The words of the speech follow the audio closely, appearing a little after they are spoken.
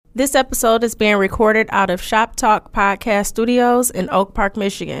This episode is being recorded out of Shop Talk Podcast Studios in Oak Park,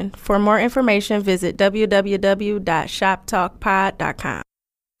 Michigan. For more information, visit www.shoptalkpod.com.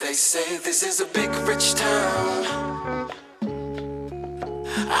 They say this is a big rich town.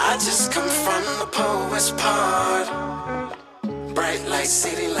 I just come from the poet's part. Bright light,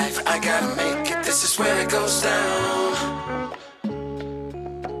 city life, I gotta make it. This is where it goes down.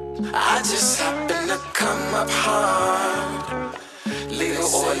 I just happen to come up hard. Legal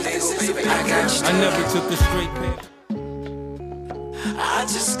or illegal, baby, I got you. I never took a straight path. I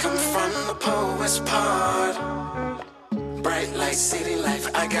just come from the poet's part. Bright light, city life,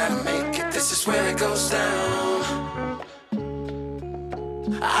 I gotta make it. This is where it goes down.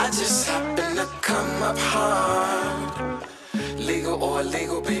 I just happen to come up hard. Legal or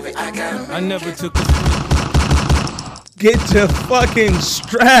illegal, baby, I gotta make it. I never took a straight. Get the fucking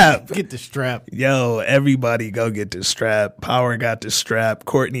strap. Get the strap. Yo, everybody go get the strap. Power got the strap.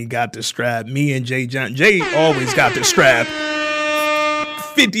 Courtney got the strap. Me and Jay John. Jay always got the strap.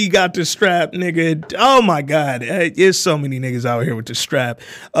 50 got the strap, nigga. Oh my God. There's so many niggas out here with the strap.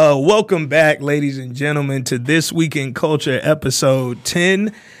 Welcome back, ladies and gentlemen, to This Week in Culture episode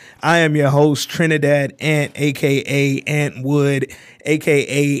 10. I am your host, Trinidad Ant, a.k.a. Ant Wood,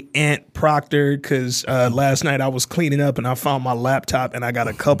 a.k.a. Ant Proctor, because last night I was cleaning up and I found my laptop and I got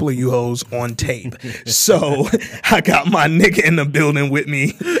a couple of you hoes on tape. So I got my nigga in the building with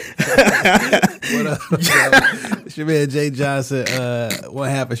me. What up? It's your man Jay Johnson.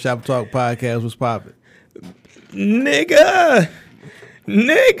 One half of Shop Talk Podcast was popping. Nigga.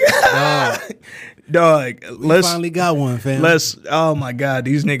 Dog, We finally got one, fam. Oh my God,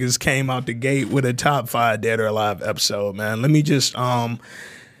 these niggas came out the gate with a top 5 Dead or Alive episode, man. Let me just,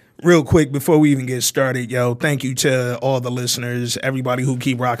 real quick before we even get started, yo, thank you to all the listeners, everybody who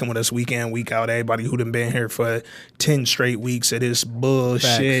keep rocking with us week in, week out, everybody who done been here for 10 straight weeks of this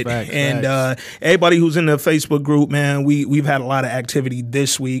bullshit. Facts. Everybody who's in the Facebook group, man, we've had a lot of activity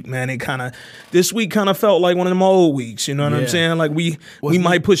this week, man. This week kind of felt like one of them old weeks, you know what I'm saying? Like we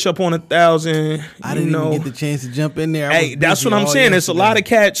might push up on 1,000. I didn't even get the chance to jump in there. Hey, that's what I'm saying. It's a lot of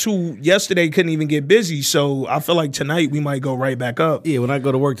cats who yesterday couldn't even get busy, so I feel like tonight we might go right back up. Yeah, when I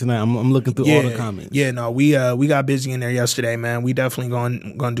go to work tonight, I'm looking through all the comments. Yeah, no, we got busy in there yesterday, man. We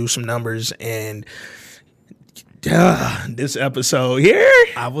definitely gonna do some numbers, and this episode here,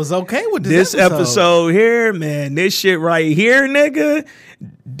 I was okay with this episode here, man. This shit right here, nigga.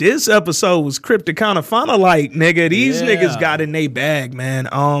 This episode was Cryptocounterfauna like, nigga. These niggas got in they bag, man.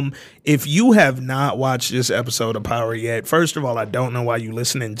 If you have not watched this episode of Power yet, first of all, I don't know why you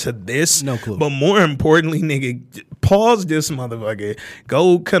listening to this. No clue. But more importantly, nigga, pause this motherfucker.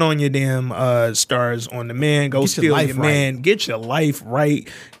 Go cut on your damn stars on the man. Go steal your man. Get your life right.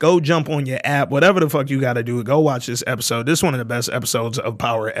 Go jump on your app. Whatever the fuck you got to do. Go watch this episode. This is one of the best episodes of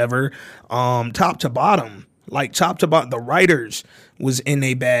Power ever. Top to bottom. Like top to bottom, the writers was in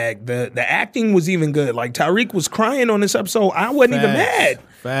a bag. The acting was even good. Like Tariq was crying on this episode. I wasn't even mad.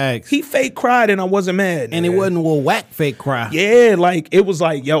 Facts. He fake cried and I wasn't mad. And it wasn't a whack fake cry. Yeah, like it was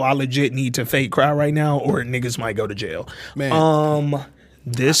like, yo, I legit need to fake cry right now or niggas might go to jail. Man.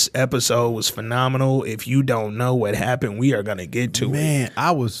 This episode was phenomenal. If you don't know what happened, we are gonna get to it. Man,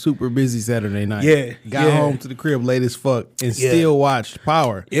 I was super busy Saturday night. Yeah. Got home to the crib late as fuck and still watched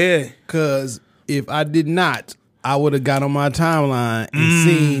Power. Yeah. Cause if I did not, I would have got on my timeline and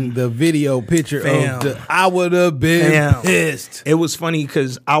seen the video picture of I would have been pissed. It was funny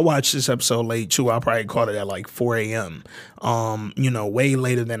because I watched this episode late too. I probably caught it at like 4 a.m. Way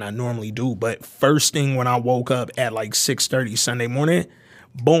later than I normally do. But first thing when I woke up at like 6:30 Sunday morning,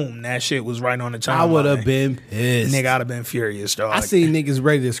 boom, that shit was right on the timeline. I would have been pissed. Nigga, I'd have been furious, dog. I seen niggas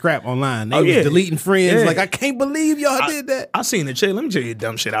ready to scrap online. They was deleting friends. Like, I can't believe y'all did that. I seen the chick. Let me tell you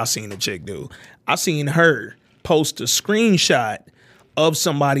dumb shit I seen the chick do. I seen her post a screenshot of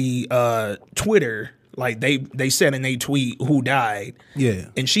somebody Twitter, like they said in a tweet who died. Yeah.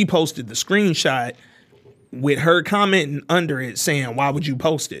 And she posted the screenshot with her commenting under it saying, "Why would you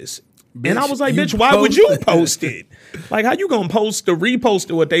post this?" And I was like, bitch, why would you post it? Like, how you gonna repost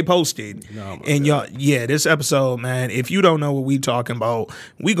what they posted? And y'all, this episode, man, if you don't know what we talking about,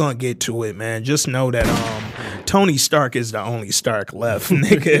 we gonna get to it, man. Just know that Tony Stark is the only Stark left,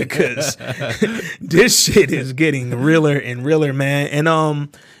 nigga, because this shit is getting realer and realer, man. And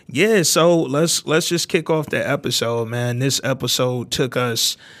so let's just kick off the episode, man. This episode took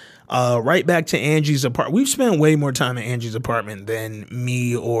us right back to Angie's apartment. We've spent way more time at Angie's apartment than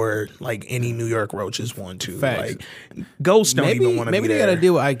me or like any New York roaches want to. Facts. Like Ghost don't even want to be there. Maybe they got to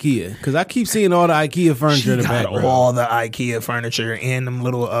deal with IKEA because I keep seeing all the IKEA furniture in the background. All the IKEA furniture and them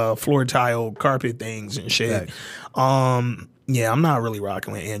little floor tile carpet things and shit. Facts. Yeah, I'm not really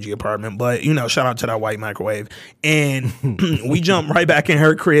rocking with Angie apartment, but shout out to that white microwave. And we jump right back in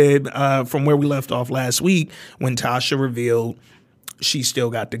her crib from where we left off last week when Tasha revealed she still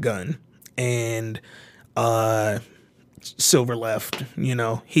got the gun. And Silver left,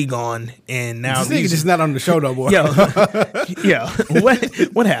 he gone, and now this nigga just not on the show no more. Yeah.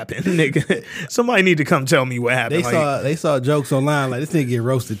 What happened, nigga? Somebody need to come tell me what happened. They saw jokes online like this nigga get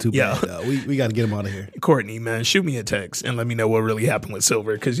roasted too bad. We got to get him out of here. Courtney, man, shoot me a text and let me know what really happened with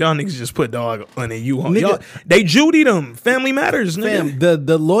Silver, because y'all niggas just put dog on a U-Haul. They Judied him. Family Matters, nigga. Fam,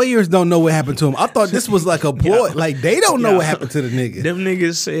 the lawyers don't know what happened to him. I thought this was like a ploy. Like they don't know what happened to the nigga. Them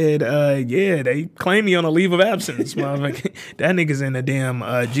niggas said, they claim me on a leave of absence. That nigga's in the damn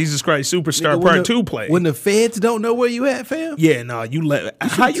Jesus Christ Superstar Part 2 play. When the feds don't know where you at, fam? Yeah, no, you let...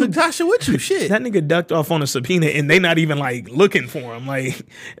 How you took Tasha with you? Shit. That nigga ducked off on a subpoena and they not even like looking for him. Like,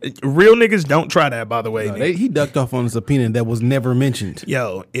 real niggas don't try that, by the way. No, he ducked off on a subpoena that was never mentioned.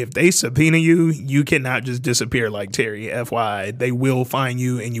 Yo, if they subpoena you, you cannot just disappear like Terry. FYI, they will find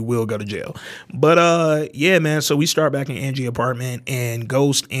you and you will go to jail. But yeah, man, so we start back in Angie apartment and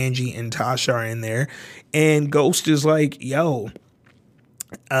Ghost, Angie, and Tasha are in there. And Ghost is like, yo,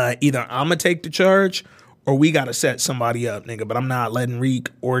 either I'm going to take the charge or we got to set somebody up, nigga. But I'm not letting Reek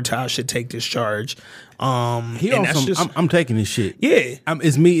or Tasha take this charge. I'm taking this shit. Yeah.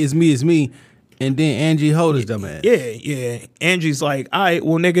 It's me. And then Angie hold his dumb ass. Yeah. Angie's like, all right,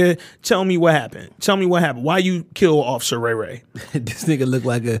 well, nigga, tell me what happened. Why you kill Officer Ray Ray? This nigga look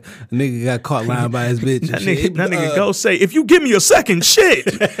like a nigga got caught lying by his bitch. That nigga go say, if you give me a second, shit.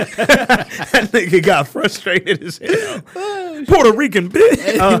 That nigga got frustrated as hell. Puerto Rican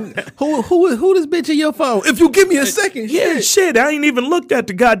bitch. Who this bitch in your phone? If you give me a second, shit. I ain't even looked at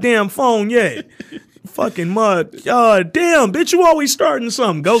the goddamn phone yet. Fucking mud. Damn, bitch, you always starting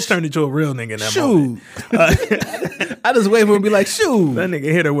something. Ghost turned into a real nigga in that moment. I just wait for him to be like, shoot. That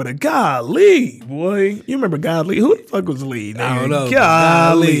nigga hit her with a golly, boy. You remember golly? Who the fuck was Lee? Nigga? I don't know.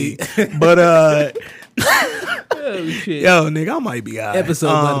 Golly. But, oh, shit. Yo, nigga, I might be out. Episode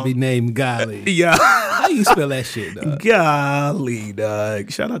about to be named Golly. Yeah. How you spell that shit, dog? Golly,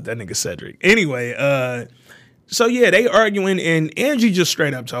 dog. Shout out that nigga Cedric. Anyway, so yeah, they arguing, and Angie just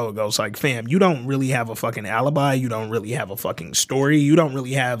straight up told Ghost, like, fam, you don't really have a fucking alibi. You don't really have a fucking story. You don't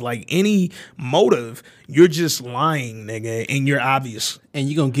really have, like, any motive. You're just lying, nigga, and you're obvious. And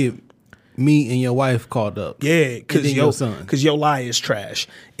you gonna get me and your wife called up. Yeah, because your lie is trash,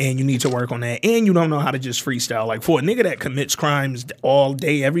 and you need to work on that. And you don't know how to just freestyle. Like, for a nigga that commits crimes all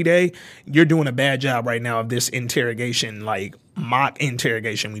day, every day, you're doing a bad job right now of this interrogation, like, mock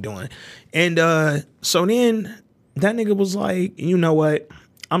interrogation we doing. And so then that nigga was like, you know what?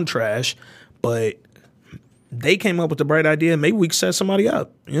 I'm trash, but they came up with the bright idea. Maybe we could set somebody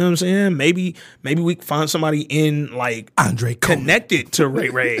up. You know what I'm saying? Maybe we could find somebody in, like, Andre connected to Ray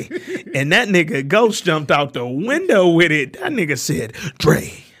Ray. And that nigga Ghost jumped out the window with it. That nigga said,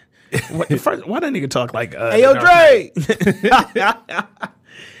 Dre. Why that nigga talk like hey, yo, Dre?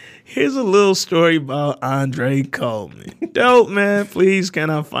 Here's a little story about Andre Coleman. Dope, man. Please, can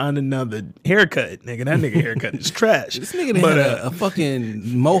I find another haircut? Nigga, that nigga haircut is trash. This nigga had a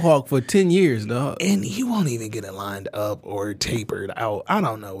fucking mohawk for 10 years, dog. And he won't even get it lined up or tapered out. I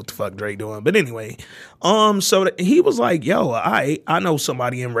don't know what the fuck Dre doing. But anyway, so he was like, yo, I know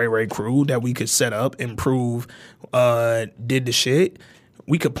somebody in Ray Ray crew that we could set up and prove did the shit.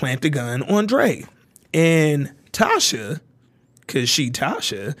 We could plant the gun on Dre. And Tasha, because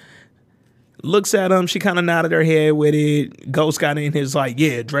Tasha, looks at him, she kind of nodded her head with it. Ghost got in his like,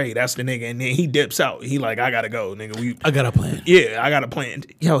 yeah, Dre, that's the nigga. And then he dips out. He like, I gotta go, nigga. I got a plan. Yeah, I got a plan.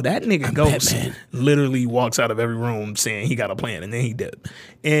 Yo, that nigga Ghost literally walks out of every room saying he got a plan, and then he dipped.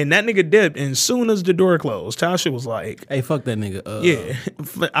 And that nigga dipped, and soon as the door closed, Tasha was like, hey, fuck that nigga.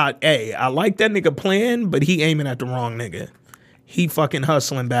 I like that nigga plan, but he aiming at the wrong nigga. He fucking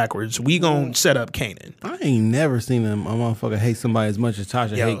hustling backwards. We gonna set up Kanan. I ain't never seen a motherfucker hate somebody as much as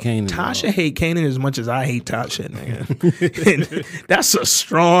Tasha hate Kanan. Tasha hate Kanan as much as I hate Tasha, nigga. That's a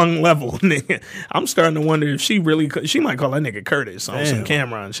strong level, nigga. I'm starting to wonder if she might call that nigga Curtis on some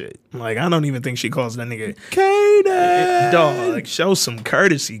Cameron shit. Like, I don't even think she calls that nigga Kanan. Dog, show some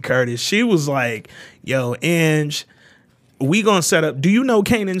courtesy, Curtis. She was like, yo, Ange, we gonna set up. Do you know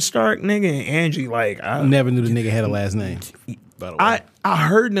Kanan Stark, nigga? And Angie, like, I never knew the nigga had a last name. I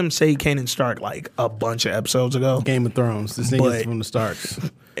heard them say Kanan Stark like a bunch of episodes ago. Game of Thrones. This nigga's from the Starks.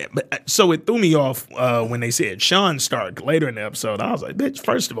 So it threw me off when they said Sean Stark later in the episode. I was like, bitch,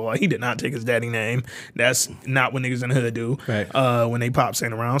 first of all, he did not take his daddy name. That's not what niggas in the hood do when they pop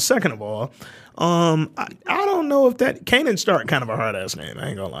saying around. Second of all, I don't know if that Kanan Stark kind of a hard ass name. I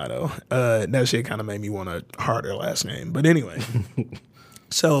ain't gonna lie though. That shit kind of made me want a harder last name. But anyway,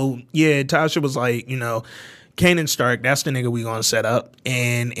 so yeah, Tasha was like, Kanan Stark, that's the nigga we gonna set up.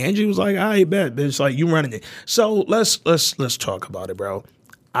 And Angie was like, I bet, bitch, like you running it. So let's talk about it, bro.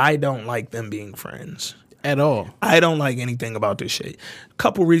 I don't like them being friends. At all. I don't like anything about this shit.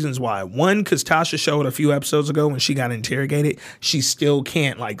 Couple reasons why. One, because Tasha showed a few episodes ago when she got interrogated, she still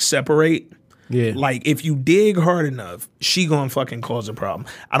can't like separate. Yeah. Like if you dig hard enough, she gonna fucking cause a problem.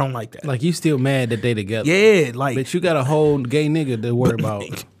 I don't like that. Like you still mad that they together. Yeah, like. But you got a whole gay nigga to worry about.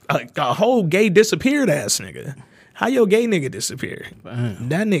 A whole gay disappeared ass nigga. How your gay nigga disappear?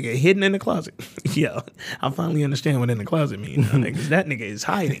 That nigga hidden in the closet. Yeah, I finally understand what in the closet means. Because that nigga is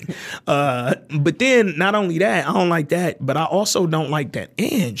hiding. But then, not only that, I don't like that, but I also don't like that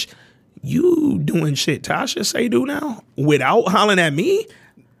Ange, you doing shit Tasha say do now without hollering at me?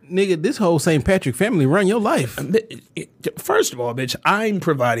 Nigga, this whole St. Patrick family run your life. First of all, bitch, I'm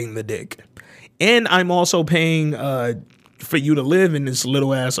providing the dick. And I'm also paying for you to live in this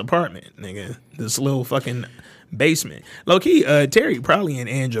little ass apartment, nigga. This little fucking basement. Low key, Terry probably in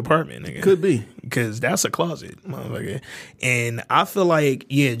Ange's apartment, nigga. Could be. Because that's a closet, motherfucker. And I feel like,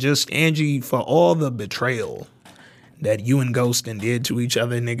 yeah, just Angie, for all the betrayal that you and Ghostin did to each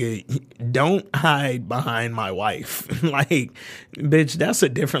other, nigga, don't hide behind my wife. Like, bitch, that's a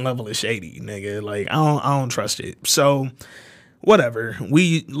different level of shady, nigga. Like, I don't trust it. So, whatever.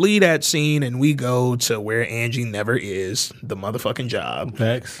 We leave that scene and we go to where Angie never is, the motherfucking job.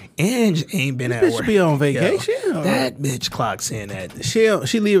 Facts. Angie ain't been at Bitch work. be on vacation. Yo, that bitch clocks in at. She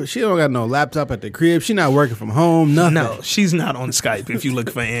don't got no laptop at the crib. She not working from home. Nothing. No, she's not on Skype. If you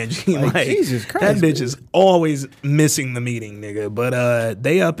look for Angie, like Jesus Christ, that bitch is always missing the meeting, nigga. But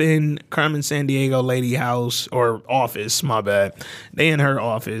they up in Carmen Sandiego lady house or office. My bad. They in her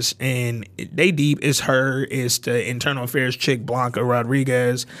office and they deep. It's her. It's the internal affairs chick Blanca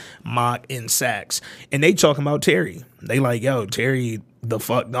Rodriguez, Mock, and Sachs, and they talking about Terry. They like, yo, Terry the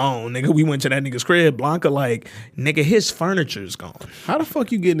fuck gone, nigga. We went to that nigga's crib. Blanca like, nigga, his furniture's gone. How the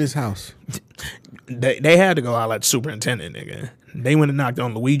fuck you get in this house? They had to go out like superintendent, nigga. They went and knocked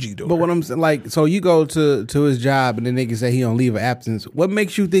on Luigi door. But what I'm saying, like, so you go to his job and the nigga say he on leave of absence. What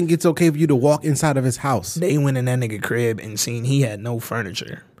makes you think it's okay for you to walk inside of his house? They went in that nigga crib and seen he had no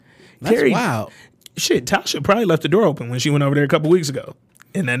furniture. That's Terry, wild. Shit, Tasha probably left the door open when she went over there a couple weeks ago.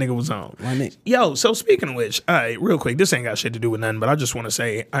 And that nigga was home. Yo, so speaking of which, all right, real quick, this ain't got shit to do with nothing, but I just want to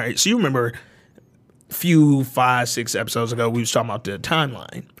say, all right, so you remember a few 5-6 episodes ago, we was talking about the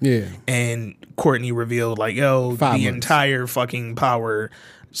timeline. Yeah. And Courtney revealed, like, yo, 5 months. Entire fucking Power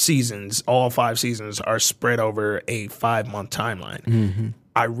seasons, all 5 seasons are spread over a 5-month timeline. Mm-hmm.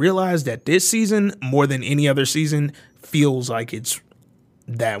 I realized that this season, more than any other season, feels like it's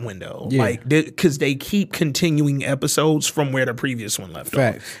that window, like, because they keep continuing episodes from where the previous one left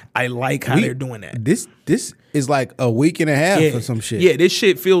off. I like how they're doing that. This is like a week and a half or some shit. Yeah, this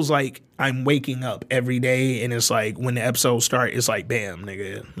shit feels like I'm waking up every day, and it's like when the episodes start, it's like bam,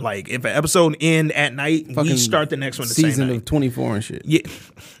 nigga. Like if an episode end at night, we start the next one the season same night. of 24 and shit. Yeah,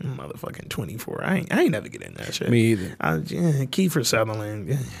 motherfucking 24. I ain't never get in that shit. Me either. Kiefer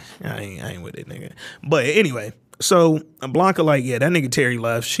Sutherland, I ain't with it, nigga. But anyway. So Blanca like, yeah, that nigga Terry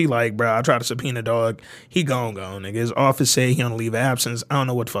left. She like, bro, I tried to subpoena dog. He gone, nigga. His office said he on leave of absence. I don't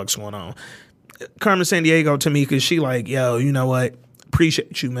know what the fuck's going on. Carmen Sandiego to me, cause she like, yo, you know what?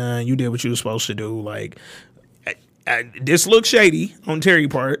 Appreciate you, man. You did what you were supposed to do. Like, this looks shady on Terry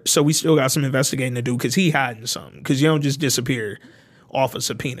part, so we still got some investigating to do, cause he hiding something. Cause you don't just disappear off a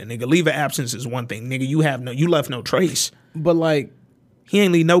subpoena, nigga. Leave of absence is one thing, nigga. You left no trace. But like, he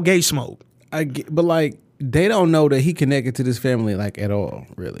ain't leave no gay smoke. But like, they don't know that he connected to this family like at all,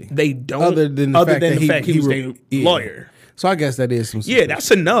 really. They don't. Other than the fact he was their lawyer. So I guess that is some. Yeah, that's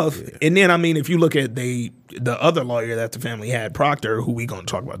enough. Yeah. And then I mean, if you look at the other lawyer that the family had, Proctor, who we gonna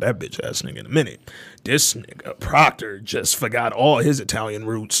talk about that bitch ass nigga in a minute. This nigga Proctor just forgot all his Italian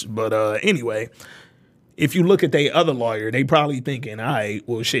roots. But anyway, if you look at the other lawyer, they probably thinking, all right,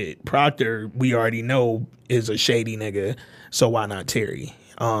 well shit, Proctor we already know is a shady nigga, so why not Terry?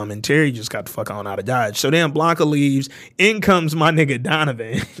 And Terry just got the fuck on out of Dodge. So then Blanca leaves. In comes my nigga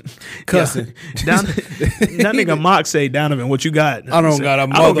Donovan. Cussing. That nigga Mock say, Donovan, what you got? I don't got a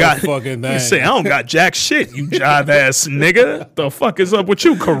motherfucking thing. He say, I don't got jack shit, you jive ass nigga. The fuck is up with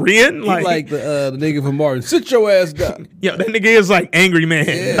you, Korean? Like the nigga from Martin. Sit your ass down. Yo, that nigga is like angry man.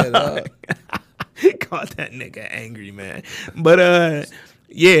 Yeah, He called that nigga angry man. But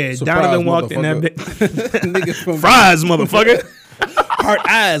Yeah, Surprise, Donovan walked in that motherfucker. bitch. Nigga from Fries, motherfucker. Heart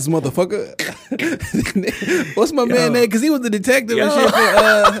Eyes, motherfucker. What's my man name? Because he was the detective and shit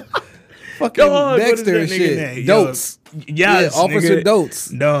for fucking Dog, what is Dexter that and nigga shit. name? Dotes. Yes, Yeah, Officer nigga. Dotes.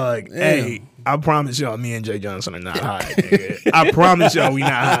 Dog, Damn. hey, I promise y'all, me and Jay Johnson are not high, nigga. I promise y'all, we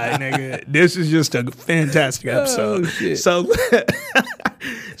not high, nigga. This is just a fantastic episode. Oh, shit. So,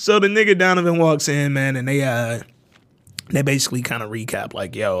 so the nigga Donovan walks in, man, and they basically kind of recap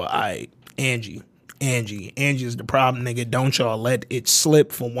like, yo, Angie is the problem, nigga. Don't y'all let it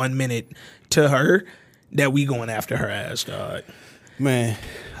slip for 1 minute to her that we going after her ass, dog. Man,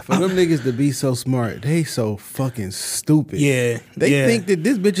 for them niggas to be so smart, they so fucking stupid. Yeah, They think that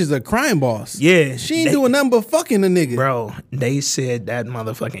this bitch is a crime boss. Yeah, She ain't doing nothing but fucking a nigga. Bro, they said that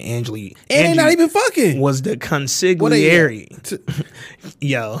motherfucking Angie And they not even fucking. was the consigliere.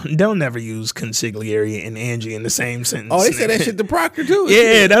 Yo, don't never use consigliere and Angie in the same sentence. Oh, they said that shit to Proctor too.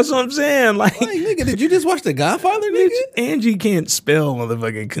 Yeah, that's what I'm saying. Like, Nigga, did you just watch The Godfather, nigga? Angie can't spell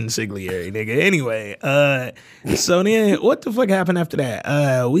motherfucking consigliere, nigga. Anyway, so then what the fuck happened after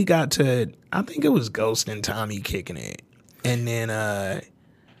that? We got to, I think it was Ghost and Tommy kicking it. And then,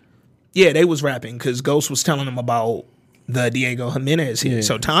 yeah, they was rapping because Ghost was telling them about the Diego Jimenez hit. Yeah.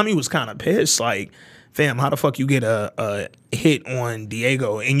 So Tommy was kind of pissed, like, fam, how the fuck you get a hit on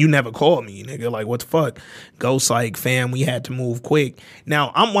Diego and you never called me, nigga? Like, what the fuck? Ghost like, fam, we had to move quick.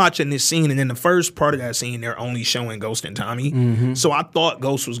 Now, I'm watching this scene, and in the first part of that scene, they're only showing Ghost and Tommy. Mm-hmm. So I thought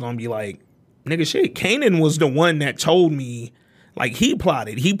Ghost was going to be like, nigga, shit, Kanan was the one that told me, like, he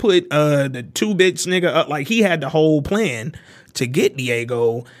plotted. He put the 2-bits nigga up, like, he had the whole plan to get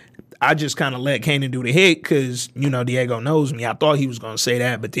Diego. I just kind of let Kanan do the hit because, you know, Diego knows me. I thought he was going to say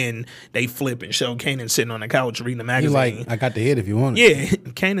that, but then they flip and show Kanan sitting on the couch reading the He magazine. like, I got the hit if you want it. Yeah,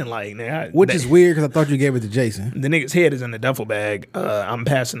 Kanan like, nigga. Which is weird because I thought you gave it to Jason. The nigga's head is in the duffel bag. I'm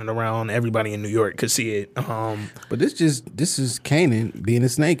passing it around. Everybody in New York could see it. But this is Kanan being a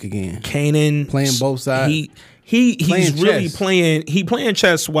snake again. Kanan Playing both sides. He's Playing really chess. playing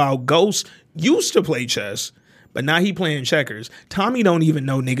chess while Ghost used to play chess, but now he playing checkers. Tommy don't even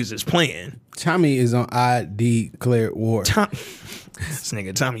know niggas is playing. Tommy is on I Declare War. This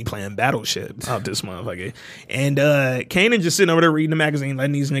nigga Tommy playing Battleship out this motherfucker. And Kanan just sitting over there reading the magazine,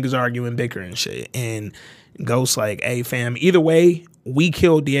 letting these niggas argue and bicker and shit. And Ghost like, hey fam, either way, we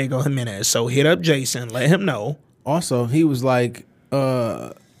killed Diego Jimenez. So hit up Jason, let him know. Also, he was like,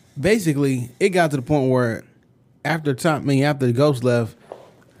 basically, it got to the point where after the Ghost left,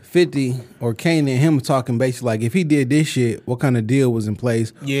 50 or Kanan and him was talking basically like, if he did this shit, what kind of deal was in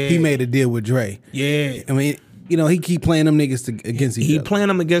place? Yeah. He made a deal with Dre. Yeah. I mean, you know, he keep playing them niggas against each He other. playing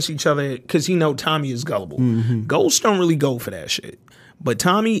them against each other because he know Tommy is gullible. Ghost don't really go for that shit. But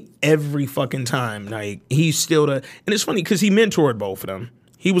Tommy, every fucking time, like, he's still the... And it's funny because he mentored both of them.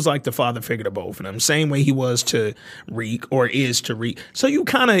 He was like the father figure to both of them. Same way he was to Reek or is to Reek. So you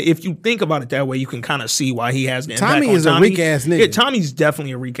kind of, if you think about it that way, you can kind of see why he has the impact Tommy on is a Tommy. Reek-ass nigga. Yeah, Tommy's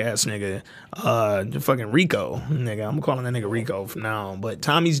definitely a Reek-ass nigga. Fucking Rico, nigga. I'm calling that nigga Rico from now on. But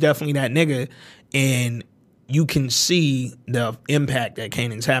Tommy's definitely that nigga. And you can see the impact that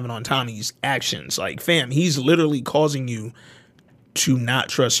Kanan's having on Tommy's actions. Like, fam, he's literally causing you to not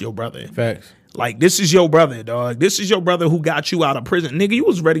trust your brother. Facts. Like, this is your brother, dog. This is your brother who got you out of prison. Nigga, you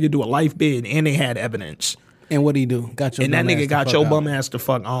was ready to do a life bid, and they had evidence. And what did he do? Got your And that bum nigga ass got the your fuck bum out. ass to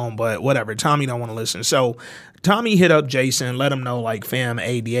fuck on, but whatever. Tommy don't want to listen. So Tommy hit up Jason, let him know, like, fam,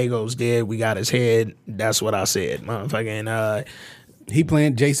 hey, Diego's dead. We got his head. That's what I said, motherfucking.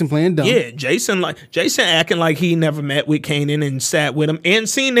 Jason playing dumb. Yeah, Jason acting like he never met with Kanan and sat with him and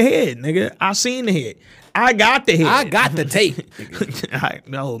seen the head, nigga. I seen the head. I got the head. I got the tape.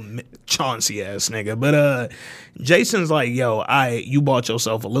 No, Chauncey ass nigga. But Jason's like, yo, you bought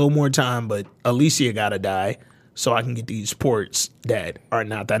yourself a little more time, but Alicia gotta die so I can get these ports that are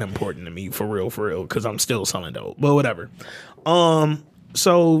not that important to me for real, because I'm still selling dope. But whatever.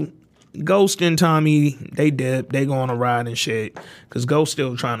 So Ghost and Tommy, they dip, they go on a ride and shit, because Ghost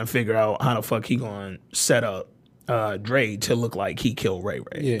still trying to figure out how the fuck he gonna set up Dre to look like he killed Ray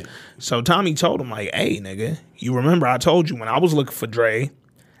Ray. Yeah. So Tommy told him, like, hey, nigga, you remember I told you when I was looking for Dre,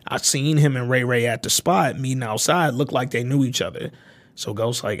 I seen him and Ray Ray at the spot meeting outside, looked like they knew each other. So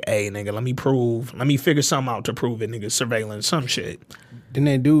Ghost like, hey, nigga, let me figure something out to prove it, nigga, surveillance, some shit. Then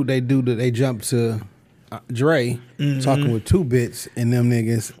they jump to Dre talking with 2-bits and them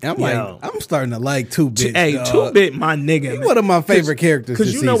niggas. And I'm Yo. like, I'm starting to like 2-bits. Hey, dog. 2-Bit, my nigga. He one of my favorite characters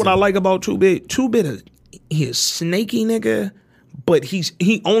Because this you know what season. I like about 2-Bit? 2-Bit, he a snaky nigga, But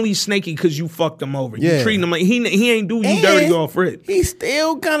he only snaky because you fucked him over. Yeah. You treating him like he ain't do you dirty off rip. He's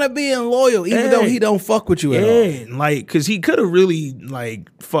still kind of being loyal, even though he don't fuck with you at all. Yeah, like, because he could have really, like,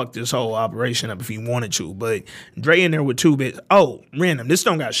 fucked this whole operation up if he wanted to. But Dre in there with 2 Bits. Oh, random. This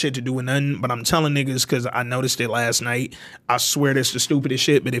don't got shit to do with nothing, but I'm telling niggas because I noticed it last night. I swear this the stupidest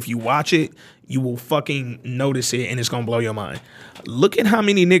shit, but if you watch it, you will fucking notice it and it's gonna blow your mind. Look at how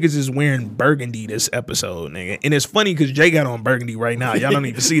many niggas is wearing burgundy this episode, nigga. And it's funny because Jay got on burgundy right now. Y'all don't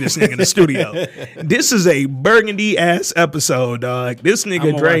even see this nigga in the studio. This is a burgundy ass episode, dog. This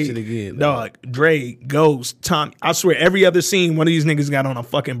nigga Dre, watch it again, dog. Dre, Ghost, Tom. I swear every other scene, one of these niggas got on a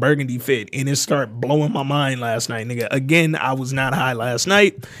fucking burgundy fit, and it started blowing my mind last night, nigga. Again, I was not high last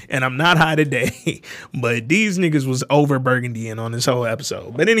night, and I'm not high today. But these niggas was over burgundying on this whole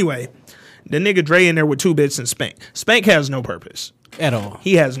episode. But anyway. The nigga Dre in there with 2 Bits and Spank. Spank has no purpose. At all.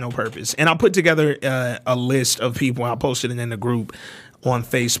 He has no purpose. And I put together a list of people. I posted it in the group on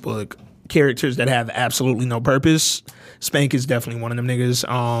Facebook. Characters that have absolutely no purpose. Spank is definitely one of them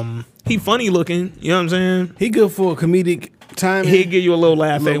niggas. He funny looking. You know what I'm saying? He good for a comedic time. He'll give you a little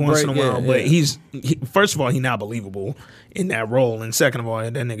laugh every once in a break, while. yeah, But yeah. first of all, he's not believable in that role. And second of all,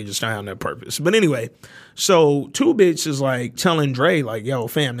 that nigga just don't have no purpose. But anyway, so 2 Bits is like telling Dre, like, yo,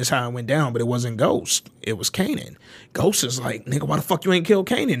 fam, this how it went down. But it wasn't Ghost. It was Kanan. Ghost is like, nigga, why the fuck you ain't kill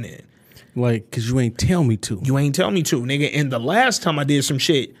Kanan then? Like, because you ain't tell me to. You ain't tell me to, nigga. And the last time I did some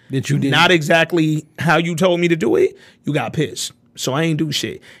shit That you did. not exactly how you told me to do it, you got pissed. So I ain't do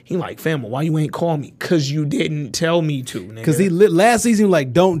shit. He like, fam, why you ain't call me? Because you didn't tell me to, nigga. Because last season,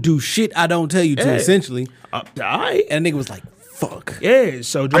 like, don't do shit I don't tell you to, Yeah. essentially. All right. And the nigga was like, fuck. Yeah,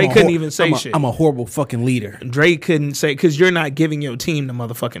 so Dre couldn't even say shit. I'm a horrible fucking leader. Dre couldn't say, because you're not giving your team the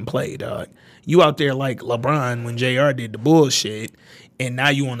motherfucking play, dog. You out there like LeBron when JR did the bullshit, and now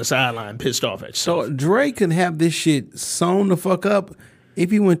you on the sideline pissed off at yourself. So Dre can have this shit sewn the fuck up if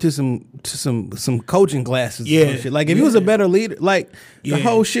he went to some coaching classes. Yeah. Or some shit. Like if he was a better leader, like Yeah. the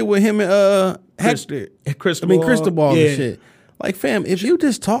whole shit with him and Hector, Cristobal Yeah. and shit. Like fam, if you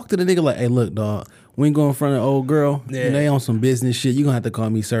just talk to the nigga like, hey, look, dog, we ain't going in front of the old girl. Yeah. And they on some business shit. You gonna have to call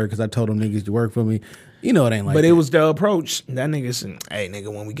me sir because I told them niggas to work for me. You know it ain't like But that. it was the approach. That nigga said, hey,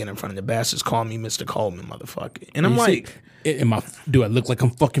 nigga, when we get in front of the bastards, call me Mr. Coleman, motherfucker. And I'm You like, see, do I look like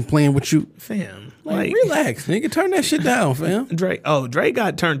I'm fucking playing with you? fam, Like, relax, nigga. Turn that shit down, fam. Dre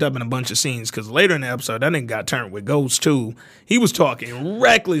got turned up in a bunch of scenes because later in the episode, that nigga got turned with Ghost too. He was talking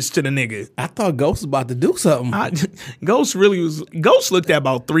reckless to the nigga. I thought Ghost was about to do something. Ghost looked at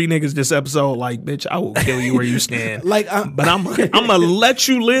about 3 niggas this episode like, bitch, I will kill you where you stand. But I'm gonna let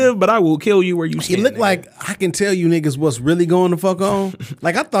you live, but I will kill you where you It stand. looked nigga. like I can tell you niggas what's really going the fuck on.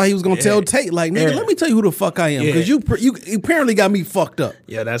 Like I thought he was gonna tell Tate, like nigga, Yeah. let me tell you who the fuck I am, because Yeah. you apparently got me fucked up.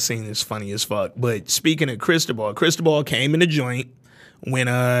 Yeah, that scene is funny as fuck. But speaking of Cristobal came in the joint when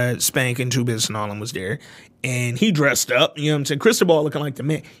Spank and 2 Bits and all them was there. And he dressed up, you know what I'm saying? Cristobal looking like the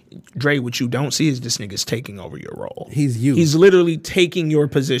man. Dre, what you don't see is this nigga's taking over your role. He's you. He's literally taking your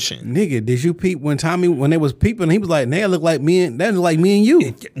position. Nigga, did you peep when they was peeping? He was like, "Nigga, look like me and that look like me and you."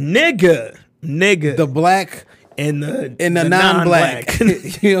 Nigga. The black and the non-black.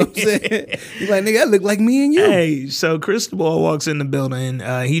 You know what I'm saying? He's like, "Nigga, that look like me and you." Hey, so Cristobal walks in the building.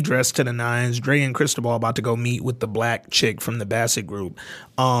 He dressed to the nines. Dre and Cristobal about to go meet with the black chick from the Bassett group.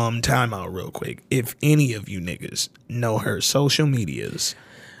 Time out real quick. If any of you niggas know her social medias,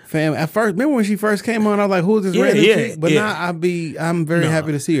 Fam, at first, remember when she first came on, I was like, "Who's this random chick?" But now I'm very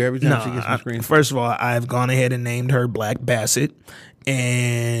happy to see her every time she gets on screen. First of all, I've gone ahead and named her Black Bassett.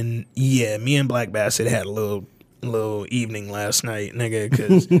 And yeah, me and Black Bassett had a little evening last night, nigga,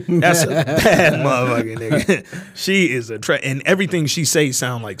 because that's a bad motherfucker, nigga. She is and everything she say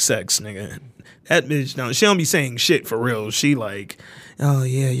sound like sex, nigga. That bitch she don't be saying shit for real. She like, oh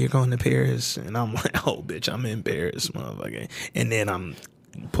yeah, you're going to Paris, and I'm like, oh bitch, I'm in Paris, motherfucker. And then I'm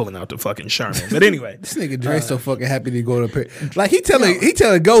pulling out the fucking Charmin. But anyway, This nigga Dre so fucking happy to go to Paris. Like he telling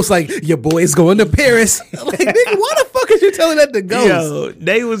Ghost like your boy's going to Paris. Like nigga, why the fuck is you telling that to Ghost? yo,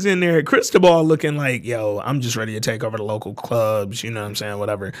 they was in there. Cristobal looking like, yo, I'm just ready to take over the local clubs. You know what I'm saying?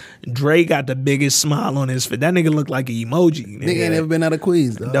 Whatever. Dre got the biggest smile on his face. That nigga looked like an emoji. Nigga ain't never been out of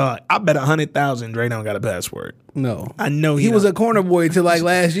Queens, dog. Dog, I bet 100,000 Dre don't got a passport. No, I know he he was don't. a corner boy till like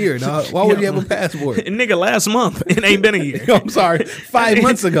last year, dog. Why would you have a passport? Nigga, last month. It ain't been a year. I'm sorry, 5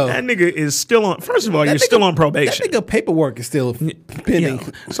 months ago. That nigga is still on. First of all, you're That still nigga- on probation. That nigga paperwork is still pending. Yo,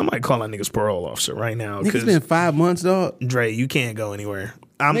 somebody call that nigga's parole officer right now. Nigga's Because been 5 months, dog. Dre, you can't go anywhere.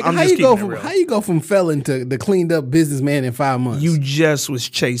 I'm Nigga, just keeping it real. how you go from felon to the cleaned up businessman in 5 months? You just was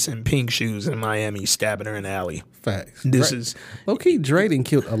chasing pink shoes in Miami, stabbing her in the alley. Facts. This is low key. Dre done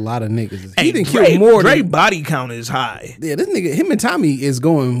killed a lot of niggas. He hey, done Dre, killed more. Dre than, body count is high. yeah, this nigga, him and Tommy is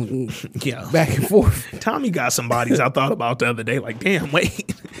going Yeah, back and forth. Tommy got some bodies I thought about the other day. Like, damn,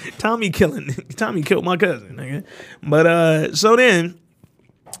 wait, Tommy killed my cousin, nigga. But so then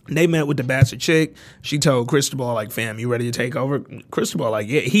they met with the bastard chick. She told Cristobal, like, fam, you ready to take over? Cristobal, like,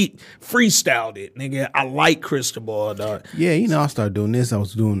 yeah, he freestyled it, nigga. I like Cristobal, dog. Yeah, you know, I started doing this. I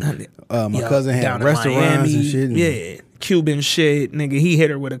was doing. My Yeah, cousin had down in restaurants Miami, and shit. Yeah, Cuban shit, nigga. He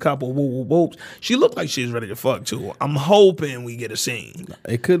hit her with a couple whoop whoops. She looked like she was ready to fuck too. I'm hoping we get a scene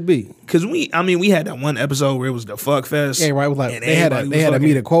It could be. because we had that one episode where it was the fuck fest. Yeah, right. It was like and they had everybody was to fucking-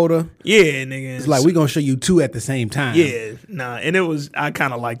 meet a quota. Yeah, nigga. It's like we gonna show you two at the same time. Yeah, nah, and it was. I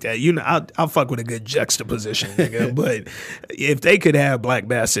kind of like that. You know, I'll fuck with a good juxtaposition, nigga. But if they could have Black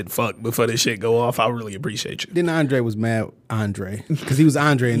Bastard fuck before this shit go off, I really appreciate you. Then Andre was mad. Andre, because he was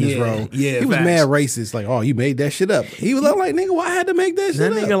Andre in this Yeah, role. yeah, he was facts. mad racist. Like, oh, you made that shit up. He was like, nigga, why I had to make that shit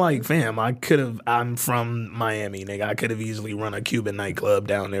That up? nigga like, fam, I'm from Miami, nigga. I could have easily run a Cuban nightclub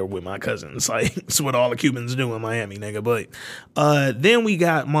down there with my cousins. Like, it's what all the Cubans do in Miami, nigga. But then we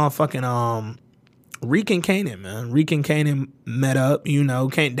got motherfucking Reek and Kanan, man. Reek and Kanan met up, you know.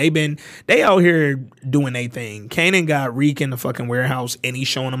 They out here doing their thing. Kanan got Reek in the fucking warehouse and he's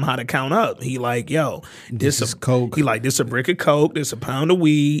showing them how to count up. He like, yo, This is coke. He like, this a brick of coke, this a pound of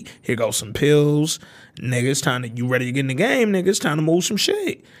weed, here goes some pills. Nigga, it's time to, you ready to get in the game, nigga, it's time to move some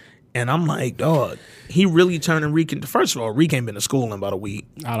shit. And I'm like, dog, he really turning Reek into, first of all, Reek ain't been to school in about a week.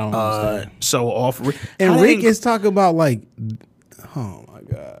 I don't understand. So off And how Reek they- is talking about like, oh my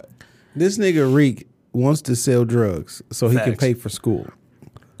god, this nigga Reek wants to sell drugs so he can Facts. pay for school,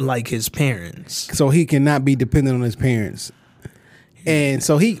 like his parents. so he cannot be dependent on his parents. And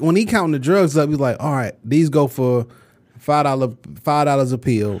so when he counting the drugs up, he's like, all right, these go for $5 a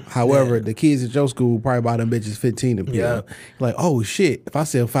pill. However, the kids at your school probably buy them bitches 15 a pill. Yeah. Like, oh shit, if I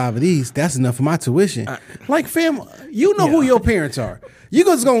sell 5 of these, that's enough for my tuition. Like, fam, you know who your parents are. You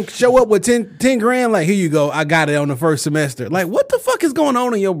just gonna show up with 10 grand, like, here you go, I got it on the first semester. Like, what the fuck is going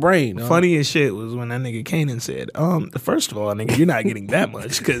on in your brain? dog? Funniest shit was when that nigga Kanan said, first of all, nigga, you're not getting that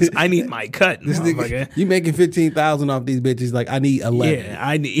much because I need my cut. This motherfucker." nigga, you making 15,000 off these bitches? Like, I need 11.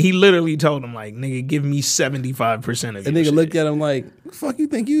 Yeah, he literally told him, like, nigga, give me 75% of The your nigga shit. looked at him like, "What the fuck you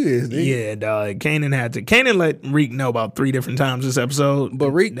think you is?" Nigga? Yeah, dog. Kanan let Reek know about 3 different times this episode.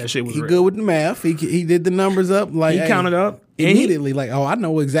 But Reek, that shit was he real. good with the math. He did the numbers up. Like, He hey, counted up. And immediately. Like, oh, I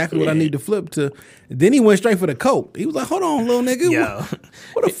know exactly what I need to flip to. Then he went straight for the coke. He was like, hold on, little nigga. Yo.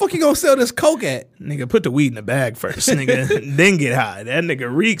 What the fuck you gonna sell this coke at? Nigga, put the weed in the bag first, nigga. Then get high. That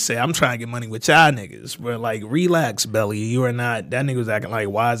nigga Reek said, I'm trying to get money with y'all niggas. But like, relax, Belly. You are not. That nigga was acting like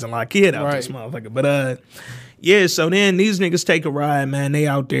Wise and Lockheed out this motherfucker. But yeah, so then these niggas take a ride, man. They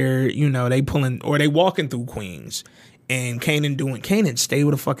out there, you know, they walking through Queens. And Kanan stay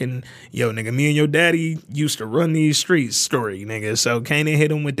with a fucking, yo, nigga, me and your daddy used to run these streets story, nigga. So Kanan hit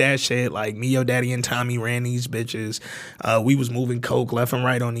him with that shit. Like, me, your daddy, and Tommy ran these bitches. We was moving coke left and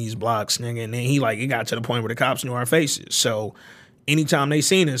right on these blocks, nigga. And then it got to the point where the cops knew our faces. So anytime they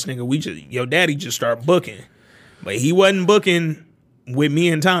seen us, nigga, your daddy just start booking. But he wasn't booking with me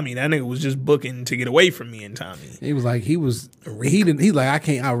and Tommy. That nigga was just booking to get away from me and Tommy. He was like, he's like, I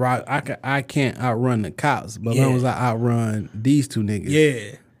can't outrun the cops, but Yeah. long as I outrun these two niggas.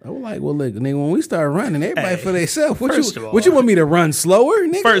 Yeah. I was like, well, look, nigga, when we start running, everybody for themselves. first of all- What you want me to run slower,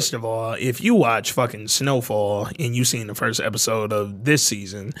 nigga? First of all, if you watch fucking Snowfall and you seen the first episode of this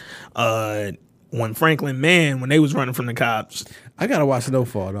season, when Franklin Mann, when they was running from the cops, I gotta watch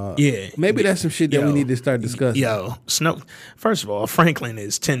Snowfall, dog. Yeah. Maybe that's some shit that we Yo. need to start discussing. First of all, Franklin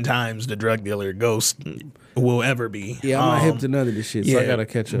is 10 times the drug dealer Ghost will ever be. Yeah, I'm not hip to none of this shit, so I gotta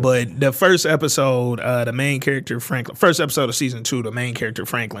catch up. But the first episode, the main character Franklin, first episode of season 2, the main character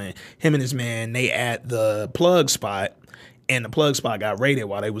Franklin, him and his man, they at the plug spot, and the plug spot got raided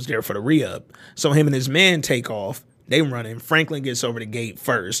while they was there for the re-up. So him and his man take off. They running. Franklin gets over the gate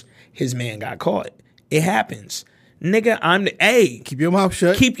first. His man got caught. It happens. Nigga, Keep your mouth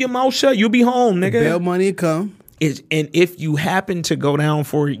shut. keep your mouth shut. You'll be home, nigga. Bail money will come. And if you happen to go down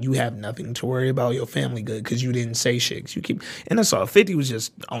for it, you have nothing to worry about. Your family good because you didn't say shit. 'Cause and that's all. 50 was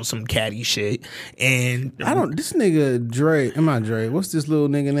just on some catty shit. And This nigga Dre, I'm not Dre. What's this little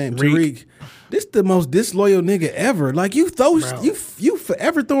nigga name? Reek. Tariq. This the most disloyal nigga ever. Like, you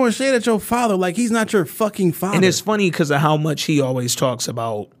forever throwing shade at your father like he's not your fucking father. And it's funny because of how much he always talks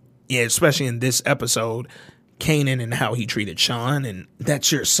about, especially in this episode, Kanan and how he treated Sean, and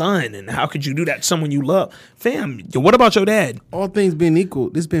that's your son, and how could you do that to someone you love? Fam, what about your dad? All things being equal,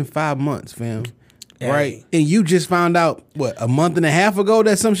 this been 5 months, fam. Hey. Right? And you just found out, what, a month and a half ago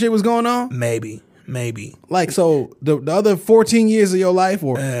that some shit was going on? Maybe. Like, so the other 14 years of your life,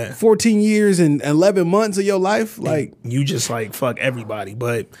 or 14 years and 11 months of your life, like, you just like fuck everybody.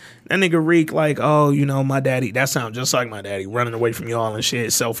 But that nigga Reek, like, oh, you know, my daddy, that sounds just like my daddy, running away from y'all and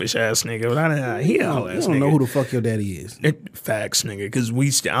shit, selfish ass nigga. But he all ass nigga. you don't know who the fuck your daddy is. Facts, nigga, because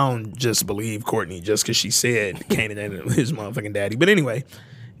I don't just believe Courtney just because she said Kanan ain't his motherfucking daddy. But anyway,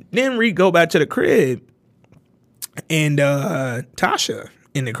 then Reek go back to the crib, and Tasha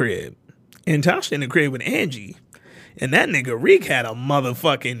in the crib. And Tasha in the crib with Angie. And that nigga Reek had a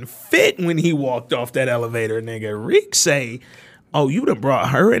motherfucking fit when he walked off that elevator, nigga. Reek say, oh, you done brought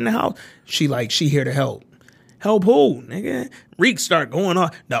her in the house? She here to help. Help who, nigga? Reek start going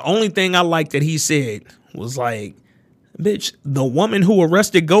on. The only thing I liked that he said was like, bitch, the woman who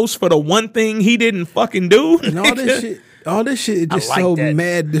arrested Ghost for the one thing he didn't fucking do. And all this shit is just like so that.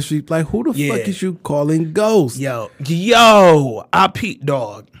 mad disrespectful. Like, who the fuck is you calling Ghost? Yo, I peeped,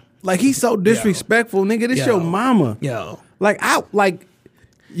 dog. Like, he's so disrespectful, nigga. This your mama. Yo. Like,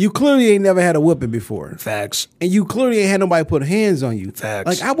 you clearly ain't never had a whipping before. Facts. And you clearly ain't had nobody put hands on you. Facts.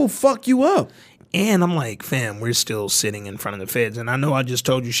 Like, I will fuck you up. And I'm like, fam, we're still sitting in front of the feds. And I know I just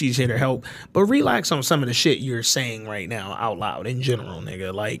told you she's here to help, but relax on some of the shit you're saying right now out loud in general,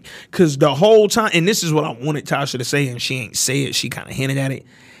 nigga. Like, because the whole time, and this is what I wanted Tasha to say, and she ain't say it. She kind of hinted at it.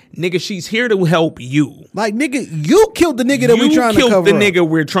 Nigga, she's here to help you. Like, nigga, you killed the nigga that we trying to cover up. You killed the nigga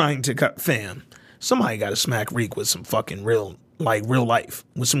we're trying to cut. Fam, somebody got to smack Reek with some fucking real life,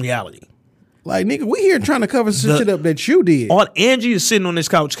 with some reality. Like, nigga, we here trying to cover some shit up that you did. All Angie is sitting on this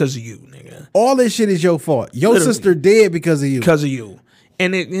couch because of you, nigga. All this shit is your fault. Your sister dead because of you. Because of you.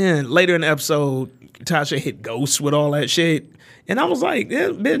 And later in the episode, Tasha hit Ghost with all that shit. And I was like,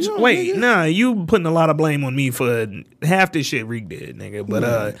 bitch, wait, nah, you putting a lot of blame on me for half this shit Reek did, nigga.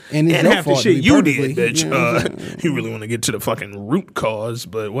 But and half the shit you did, bitch. You really want to get to the fucking root cause,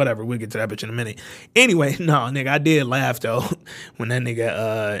 but whatever, we'll get to that bitch in a minute. Anyway, no, nigga, I did laugh though when that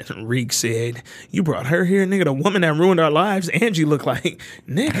nigga Reek said, you brought her here, nigga, the woman that ruined our lives. Angie looked like,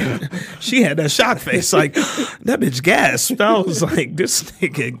 nigga, she had that shock face, like that bitch gasped. I was like, this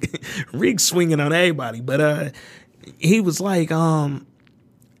nigga Reek swinging on everybody, but he was like,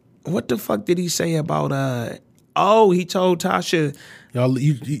 what the fuck did he say about he told Tasha,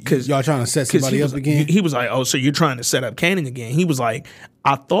 y'all trying to set somebody up again? He was like, oh, so you're trying to set up Kanan again. He was like,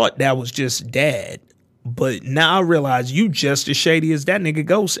 I thought that was just dad, but now I realize you just as shady as that nigga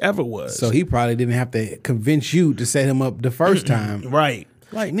Ghost ever was. So he probably didn't have to convince you to set him up the first time. Right.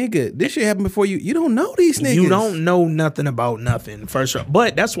 Like, nigga, this shit happened before you. You don't know these niggas. You don't know nothing about nothing. First,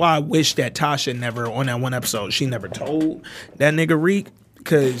 but that's why I wish that Tasha never, on that one episode, she never told that nigga Reek,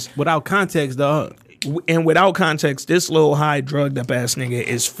 because without context, dog. And without context, this little high drugged up ass nigga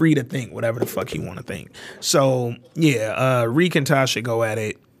is free to think whatever the fuck he want to think. So yeah, Reek and Tasha go at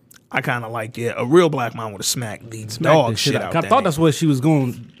it. I kind of like it. A real black man would have smacked the dog shit out. I thought that's what she was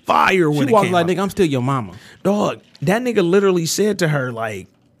going. Fire when she walked like, nigga, I'm still your mama. Dog, that nigga literally said to her, like,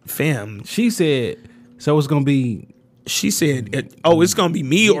 fam. She said, so it's going to be. She said, it's going to be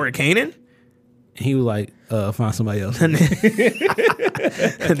me or Kanan? And he was like, find somebody else. That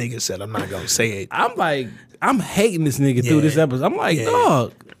nigga said, I'm not going to say it. I'm like, I'm hating this nigga through this episode. I'm like,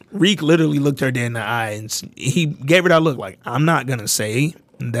 dog. Reek literally looked her dead in the eye and he gave her that look like, I'm not going to say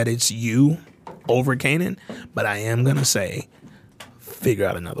that it's you over Kanan, but I am going to say, figure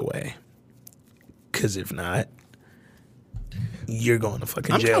out another way. Because if not, you're going to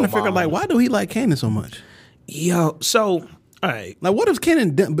fucking jail. I'm trying to figure out, like, why do he like Kanan so much? Yo, so, all right. Like, what has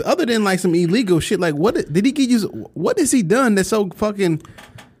Kanan done, other than, like, some illegal shit? Like, what did he get you? What has he done that's so fucking...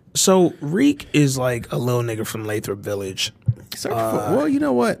 So, Reek is like a little nigga from Lathrop Village. Well, you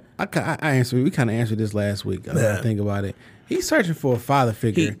know what? I answered. We kind of answered this last week. I think about it. He's searching for a father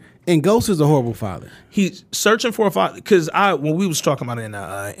figure, and Ghost is a horrible father. He's searching for a father because when we was talking about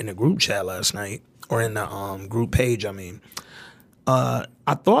it in the group chat last night, or in the group page, I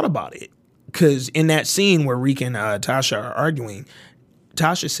thought about it because in that scene where Reek and Tasha are arguing,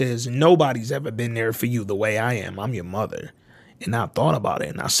 Tasha says nobody's ever been there for you the way I am. I'm your mother, and I thought about it,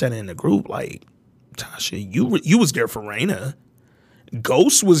 and I said it in the group like, Tasha, you was there for Raina.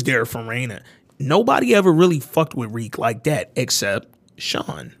 Ghost was there for Raina. Nobody ever really fucked with Reek like that except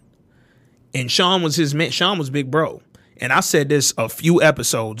Sean. And Sean was his man. Sean was big bro. And I said this a few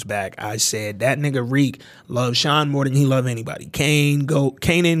episodes back. I said that nigga Reek loves Sean more than he loved anybody. Kanan,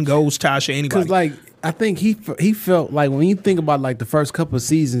 Ghost, Tasha, anybody. Because, like, I think he felt like when you think about like the first couple of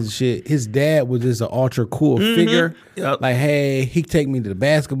seasons and shit, his dad was just an ultra cool figure. Yep. Like, hey, he take me to the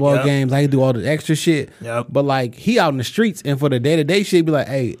basketball games. I can do all the extra shit. Yep. But like he out in the streets and for the day-to-day shit, be like,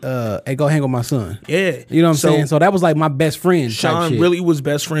 hey, go hang with my son. Yeah. You know what I'm saying? So that was like my best friend. Sean really was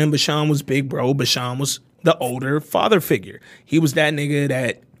best friend, but Sean was big bro, but Sean was the older father figure. He was that nigga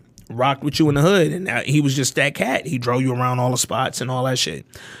that rocked with you in the hood, and he was just that cat. He drove you around all the spots and all that shit.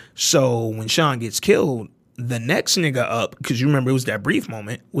 So when Sean gets killed, the next nigga up, because you remember it was that brief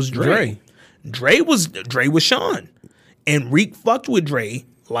moment, was Dre. Dre was Sean, and Reek fucked with Dre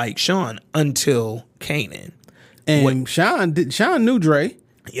like Sean until Kanan. And Sean knew Dre.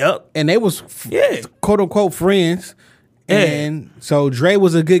 Yep. And they was quote unquote friends. And so Dre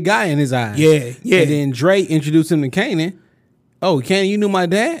was a good guy in his eyes. Yeah. And then Dre introduced him to Kanan. Oh, Kanan, you knew my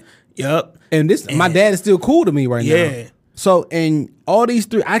dad? Yep. And my dad is still cool to me right now. Yeah. So, and all these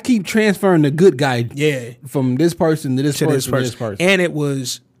three, I keep transferring the good guy from this person to this person to this person. And it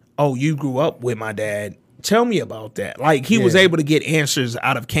was, oh, you grew up with my dad. Tell me about that. Like, he was able to get answers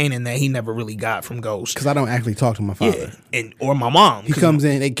out of Kanan that he never really got from Ghost. Because I don't actually talk to my father. Yeah. Or my mom. He comes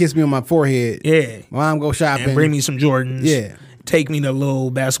in, they kiss me on my forehead. Yeah. Mom, go shopping. And bring me some Jordans. Yeah. Take me to a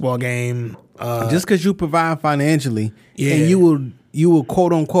little basketball game. Just because you provide financially and you will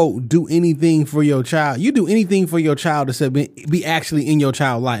quote unquote do anything for your child. You do anything for your child to be actually in your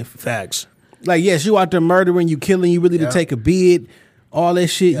child's life. Facts. Like, yes, you out there murdering, you killing, you really to take a bid, all that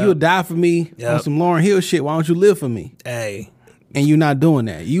shit. You'll die for me on some Lauryn Hill shit. Why don't you live for me? Hey. And you're not doing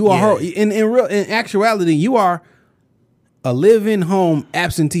that. You are in actuality, you are a living home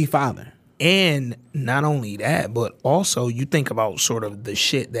absentee father. And not only that, but also you think about sort of the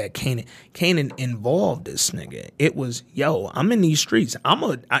shit that Kanan involved this nigga. It was, yo, I'm in these streets.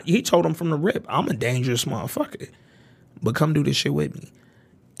 He told him from the rip, I'm a dangerous motherfucker. But come do this shit with me.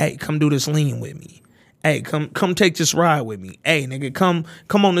 Hey, come do this lean with me. Hey, come take this ride with me. Hey, nigga,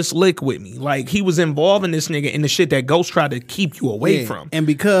 come on this lick with me. Like, he was involving this nigga in the shit that Ghost tried to keep you away from. And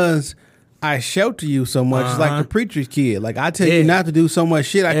because I shelter you so much, it's like the preacher's kid. Like, I tell you not to do so much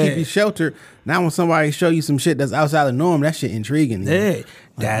shit, I keep you sheltered. Now when somebody show you some shit that's outside the norm, that shit intriguing. Yeah.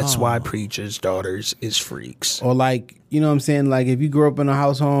 That's why preachers' daughters is freaks. Or like, you know what I'm saying? Like, if you grew up in a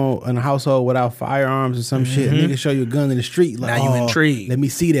household without firearms or some shit, and nigga show you a gun in the street, like, now you intrigued. Let me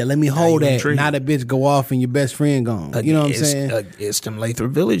see that. Let me hold that. Intrigued. Now that bitch go off and your best friend gone. You know what I'm saying? It's them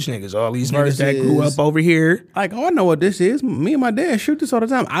Lathrop Village niggas. All these niggas that grew up over here. Like, oh, I know what this is. Me and my dad shoot this all the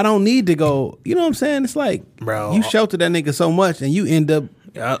time. I don't need to go. You know what I'm saying? It's like, bro, you shelter that nigga so much and you end up.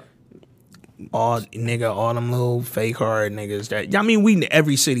 Yep. All them little fake hard niggas that, I mean,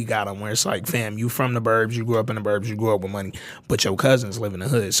 every city got them where it's like, fam, you from the burbs, you grew up in the burbs, you grew up with money, but your cousins live in the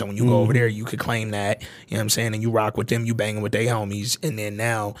hood. So when you go over there, you could claim that, you know what I'm saying? And you rock with them, you banging with their homies. And then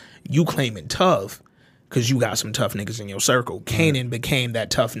now you claiming tough because you got some tough niggas in your circle. Kanan became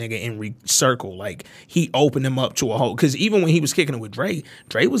that tough nigga in circle. Like, he opened him up to a whole, because even when he was kicking it with Dre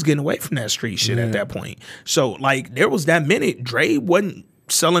was getting away from that street shit at that point. So, like, there was that minute Dre wasn't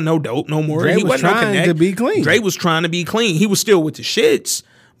selling no dope no more. Dre was trying to be clean. Dre was trying to be clean. He was still with the shits,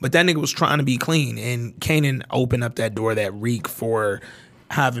 but that nigga was trying to be clean. And Kanan opened up that door that Reek for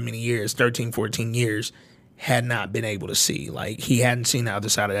however many years, 13, 14 years, had not been able to see. Like, he hadn't seen the other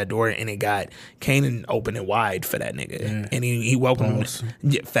side of that door, and Kanan opened it wide for that nigga. And he welcomed him.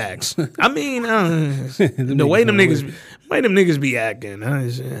 Yeah, facts. I mean, the way them niggas be acting.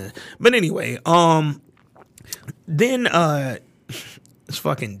 But anyway, then it's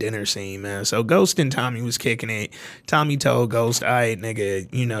fucking dinner scene, man. So Ghost and Tommy was kicking it. Tommy told Ghost, all right,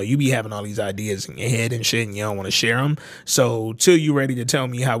 nigga, you know, you be having all these ideas in your head and shit, and you don't want to share them. So till you ready to tell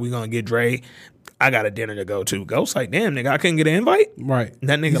me how we gonna get Dre, I got a dinner to go to. Ghost like, damn, nigga, I couldn't get an invite? Right.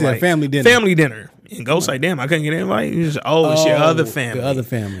 That nigga like, family dinner. And Ghost like, damn, I couldn't get an invite? He's just, it's your other family. The other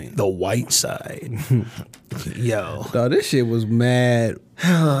family. The white side. Yo. Dog, this shit was mad.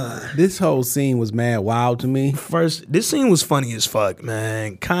 This whole scene was mad wild to me. First, this scene was funny as fuck,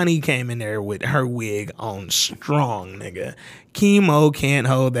 man. Connie came in there with her wig on strong, nigga. Chemo can't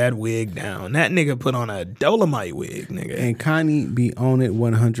hold that wig down. That nigga put on a Dolomite wig, nigga. And Connie be on it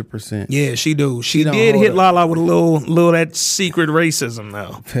 100%. Yeah, she do. She did hit Lala with a little that secret racism,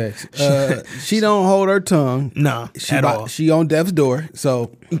 though. She don't hold her tongue. No, at all. She on death's door,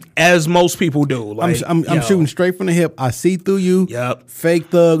 so. As most people do. Like, I'm shooting straight from the hip. I see through you. Yep. Fake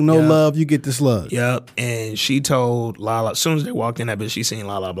thug, no love, you get the slug. Yep. And she told Lala, as soon as they walked in that bitch, she seen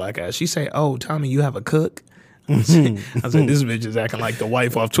Lala black ass. She say, oh, Tommy, you have a cook? I said, this bitch is acting like the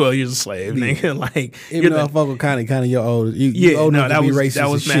wife off 12 Years a Slave, nigga. Like, Even though I fuck with kind of your old, you yeah, old no, enough to be racist. that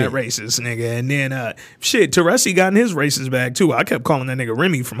was as mad shit. racist, nigga. And then, shit, Teresi got in his racist bag too. I kept calling that nigga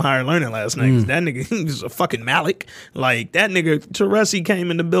Remy from Higher Learning last night. 'Cause that nigga, he was a fucking Malik. Like, that nigga, Teresi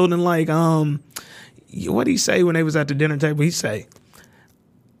came in the building like, what'd he say when they was at the dinner table? He say,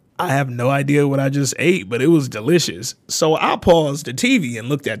 I have no idea what I just ate, but it was delicious. So I paused the TV and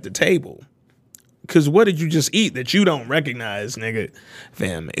looked at the table. Because what did you just eat that you don't recognize, nigga?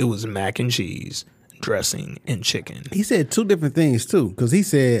 Fam, it was mac and cheese, dressing, and chicken. He said two different things too, because he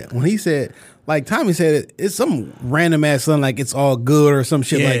said when he said like Tommy said it's some random ass something like it's all good or some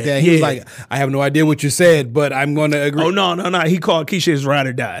shit like that. He was like, I have no idea what you said, but I'm going to agree. Oh no! He called Keisha his ride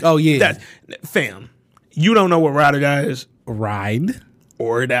or die. Oh yeah, fam, you don't know what ride or die is? Ride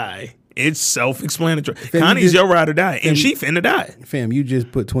or die. It's self-explanatory. Connie's your ride or die, and she finna die. Fam, you just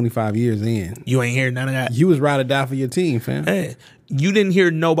put 25 years in. You ain't hear none of that. You was ride or die for your team, fam. Hey, you didn't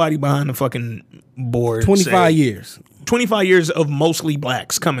hear nobody behind the fucking board 25 years. 25 years of mostly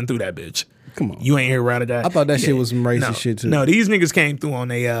blacks coming through that bitch. Come on. You ain't hear ride or die. I thought that shit was some racist shit too. No, these niggas came through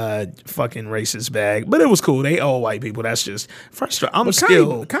on a fucking racist bag, but it was cool. They all white people. That's just first.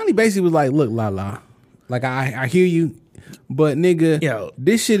 Connie basically was like, look, Lala, like I hear you. But nigga,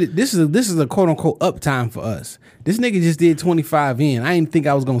 this is a quote unquote uptime for us. This nigga just did 25 in. I didn't think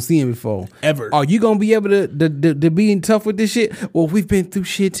I was gonna see him before. Ever. Are you gonna be able to be tough with this shit? Well, we've been through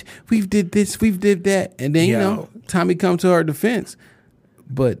shit. We've did this. We've did that. And then you know, Tommy come to her defense.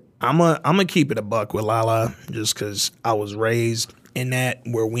 But I'm gonna keep it a buck with Lala just because I was raised in that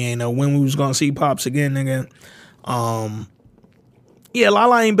where we ain't know when we was gonna see Pops again, nigga. Yeah,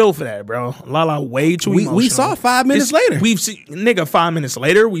 Lala ain't built for that, bro. Lala way too emotional. We saw 5 minutes later. We've seen, nigga, 5 minutes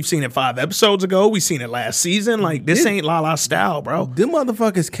later. We've seen it 5 episodes ago. We seen it last season. Like, this ain't Lala style, bro. Them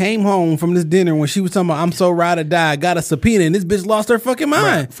motherfuckers came home from this dinner when she was talking about, I'm so ride or die, got a subpoena, and this bitch lost her fucking mind.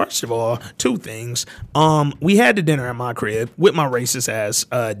 Right. First of all, 2 things. We had the dinner at my crib with my racist ass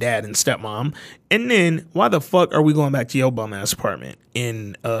dad and stepmom. And then, why the fuck are we going back to your bum ass apartment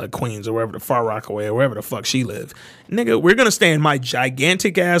in Queens or wherever the Far Rockaway or wherever the fuck she live? Nigga, we're gonna stay in my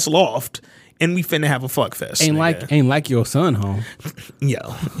gigantic ass loft and we finna have a fuck fest. Ain't like your son home. Yo,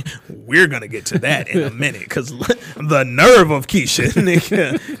 we're gonna get to that in a minute because the nerve of Keisha,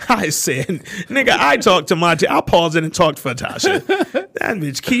 nigga. I said, nigga, I talked to I paused it and talked for Tasha. That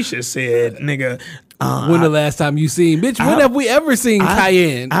bitch Keisha said, nigga. When the last time you seen, bitch? When have we ever seen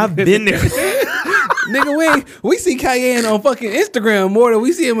Cayenne? I've been there. Nigga, we see Cayenne on fucking Instagram more than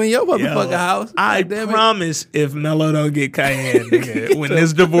we see him in your motherfucking house. I promise if Mello don't get Cayenne, nigga, when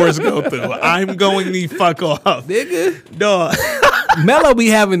this divorce go through, I'm going the fuck off. Nigga. Dog. Mello be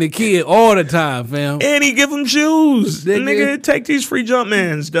having the kid all the time, fam. And he give him shoes. Nigga, take these free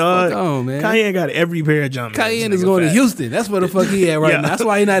Jumpmans, dog. Fuck on, man. Cayenne got every pair of Jumpmans. Cayenne is going to Houston. That's where the fuck he at right now. That's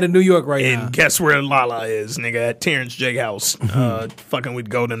why he not in New York right now. And guess where Lala is, nigga? At Terrence J. House. Fucking with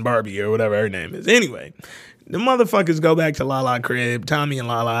Golden Barbie or whatever her name is. Anyway, the motherfuckers go back to Lala crib. Tommy and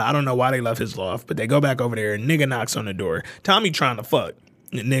Lala, I don't know why they left his loft, but they go back over there and nigga knocks on the door. Tommy trying to fuck.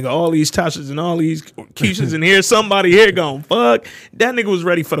 Nigga, all these Tashas and all these Keishas in here, somebody here gon' fuck. That nigga was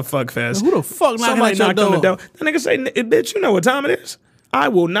ready for the fuck fest. Who the fuck somebody knocked on the door? That nigga say, bitch, you know what time it is? I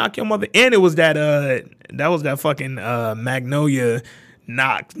will knock your mother. And it was that fucking Magnolia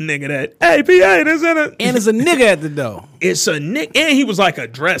knock, nigga. That hey PA, this in it. And it's a nigga at the door. It's a nigga, and he was like a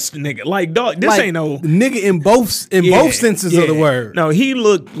dressed nigga. Like dog, this ain't no nigga in both senses of the word. No, he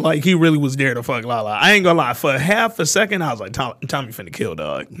looked like he really was there to fuck Lala. I ain't gonna lie. For half a second, I was like, Tommy finna kill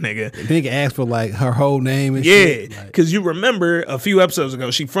dog, nigga. The nigga asked for like her whole name and shit. Yeah, because you remember a few episodes ago,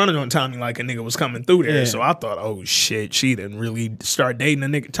 she fronted on Tommy like a nigga was coming through there. Yeah. So I thought, oh shit, she didn't really start dating a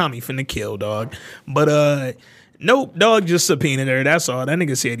nigga. Tommy finna kill dog, but nope, dog just subpoenaed her. That's all. That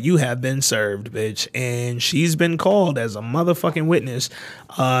nigga said, you have been served, bitch. And she's been called as a motherfucking witness.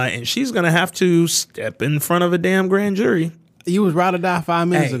 And she's going to have to step in front of a damn grand jury. You was ride or die 5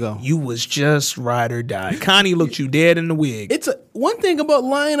 minutes ago. You was just ride or die. Connie looked you dead in the wig. It's one thing about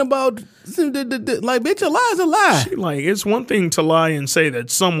lying about, like, bitch, a lie is a lie. It's one thing to lie and say that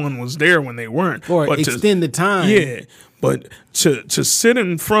someone was there when they weren't. Or extend the time. Yeah. But to sit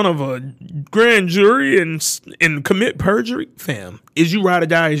in front of a grand jury and commit perjury, fam, is you ride or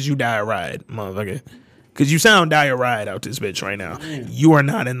die, is you die or ride, motherfucker. Because you sound die or ride out this bitch right now. You are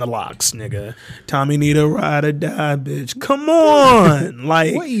not in the locks, nigga. Tommy need a ride or die, bitch. Come on.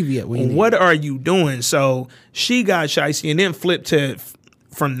 Like, what are you doing? So she got shicey and then flipped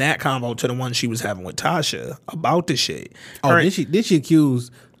from that convo to the one she was having with Tasha about the shit. Did she accuse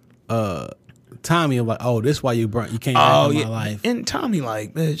Tommy of like, oh, this why you came back in my life. And Tommy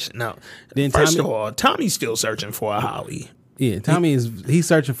like, bitch, no. Then First Tommy- of all, Tommy's still searching for a Holly. Yeah, Tommy he's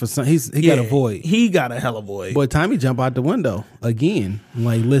searching for some. He got a void. He got a hella void. Boy, Tommy jump out the window again. I'm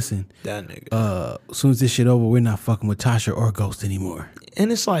like, listen, That nigga. as soon as this shit over, we're not fucking with Tasha or Ghost anymore.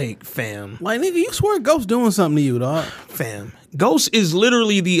 And it's like, fam. Like, nigga, you swear Ghost doing something to you, dog. Fam, Ghost is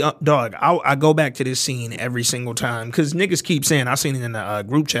literally the dog. I go back to this scene every single time because niggas keep saying, I seen it in the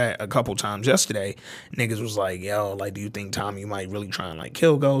group chat a couple times yesterday. Niggas was like, yo, like, do you think Tommy might really try and like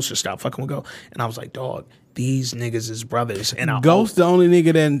kill Ghost or stop fucking with Ghost? And I was like, dog, these niggas is brothers. And Ghost the only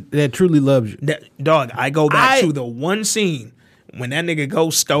nigga that truly loves you. Dog, I go back to the one scene when that nigga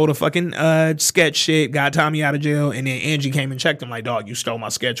Ghost stole the fucking sketch shit, got Tommy out of jail, and then Angie came and checked him like, dog, you stole my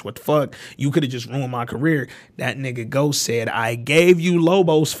sketch. What the fuck? You could have just ruined my career. That nigga Ghost said, I gave you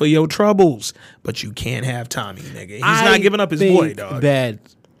Lobos for your troubles, but you can't have Tommy, nigga. He's not giving up his boy, dog. That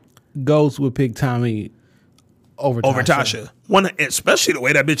Ghost would pick Tommy over Tasha. Especially the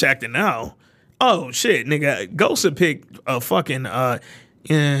way that bitch acting now. Oh, shit, nigga. Ghost would pick a fucking, nah,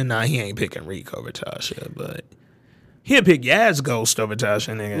 he ain't picking Reek over Tasha, but he'll pick Yaz Ghost over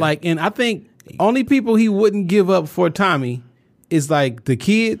Tasha, nigga. Like, and I think only people he wouldn't give up for Tommy is like the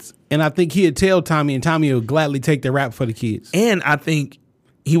kids, and I think he'd tell Tommy, and Tommy would gladly take the rap for the kids. And I think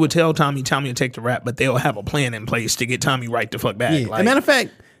he would tell Tommy would take the rap, but they'll have a plan in place to get Tommy right the fuck back. Yeah. Like, As a matter of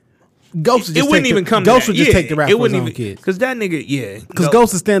fact, Ghost would just it wouldn't even come. Ghost would just take the rap for his own kids. Because that nigga, yeah. Because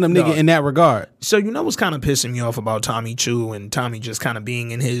Ghost is stand up nigga in that regard. So you know what's kind of pissing me off about Tommy Chu and Tommy just kind of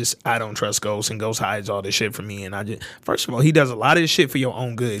being in his I don't trust Ghost and Ghost hides all this shit from me and I just first of all he does a lot of this shit for your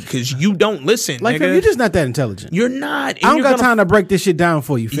own good because you don't listen. Like nigga. fam, you're just not that intelligent. You're not. I don't got time to break this shit down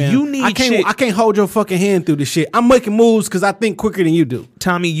for you, fam. You need I shit. can't hold your fucking hand through this shit. I'm making moves because I think quicker than you do.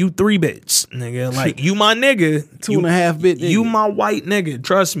 Tommy, you 3 bits, nigga. Like you my nigga. 2.5 bit nigga. You my white nigga.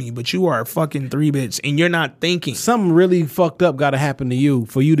 Trust me, but you are fucking 3 bits and you're not thinking. Something really fucked up got to happen to you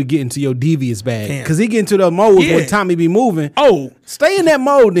for you to get into your devious bag. Because he get into the mode where Tommy be moving. Oh, stay in that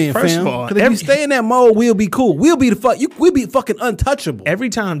mode then, first fam. of all, because if you stay in that mode, we'll be cool. We'll be we'll be fucking untouchable. Every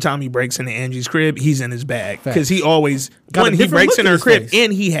time Tommy breaks into Angie's crib, he's in his bag because Facts. he always Got a he different breaks look in in her his crib face.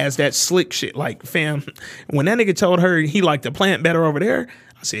 and he has that slick shit. Like, fam, when that nigga told her he liked the plant better over there,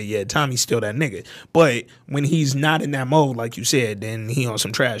 I said, yeah, Tommy's still that nigga. But when he's not in that mode, like you said, then he on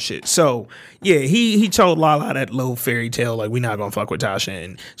some trash shit. So yeah, he told Lala that little fairy tale, like, we not gonna fuck with Tasha.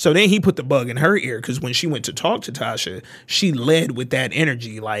 And so then he put the bug in her ear because when she went to talk to Tasha, she led with that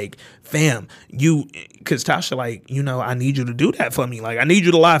energy, like, fam, because Tasha, like, you know, I need you to do that for me. Like, I need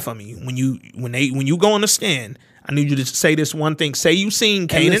you to lie for me. When you go on the stand, I need you to say this one thing. Say you seen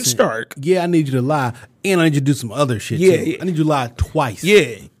Kanan Stark. Yeah, I need you to lie. And I need you to do some other shit, Yeah, too. yeah. I need you to lie twice.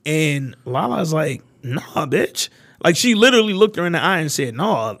 Yeah. And Lala's like, nah, bitch. Like, she literally looked her in the eye and said,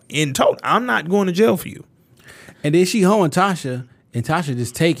 nah, and told her, I'm not going to jail for you. And then she hoeing Tasha, and Tasha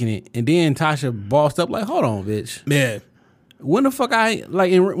just taking it. And then Tasha bossed up like, hold on, bitch. Yeah. When the fuck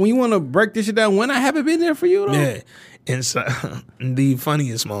when you want to break this shit down, when I haven't been there for you, though? Yeah. And so the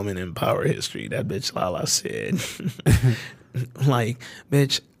funniest moment in Power history, that bitch Lala said, like,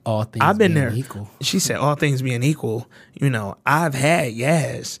 bitch, All things I've been being there. equal. She said, all things being equal, you know, I've had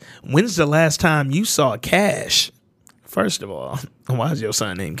Yaz. When's the last time you saw Cash? First of all, why is your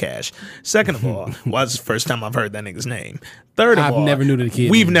son named Cash? Second of all, why is the first time I've heard that nigga's name? Third of I've all, never knew the kid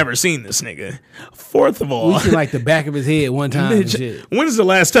We've name. never seen this nigga. Fourth of all, We see like the back of his head one time and bitch, shit. when's the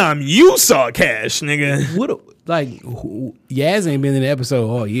last time you saw Cash, nigga? Yaz ain't been in the episode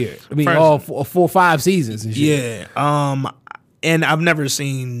all year. I mean, First- all 4 or 5 seasons and shit. Yeah. And I've never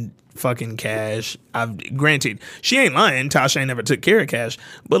seen fucking Cash. Granted, she ain't lying. Tasha ain't never took care of Cash.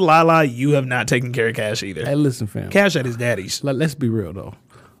 But Lala, you have not taken care of Cash either. Hey, listen, fam. Cash at his daddy's. Let's be real, though.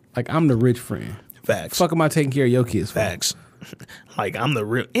 Like, I'm the rich friend. Facts. Fuck am I taking care of your kids for? Facts. Like, I'm the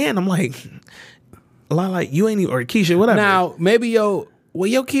real. And I'm like, Lala, you ain't even, or Keisha, whatever. Now, maybe your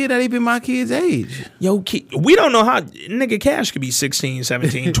kid not even my kid's age. We don't know how. Nigga, Cash could be 16,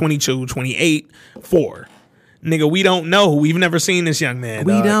 17, 22, 28, 4. Nigga, we don't know. We've never seen this young man.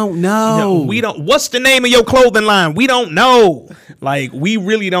 We dog. don't know. We don't. What's the name of your clothing line? We don't know. Like, we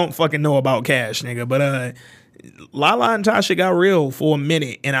really don't fucking know about Cash, nigga. But Lala and Tasha got real for a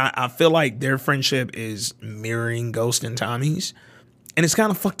minute, and I feel like their friendship is mirroring Ghost and Tommy's. And it's kind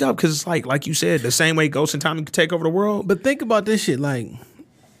of fucked up because it's like you said, the same way Ghost and Tommy could take over the world. But think about this shit, like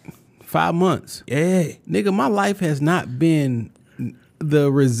 5 months. Yeah. Nigga, my life has not been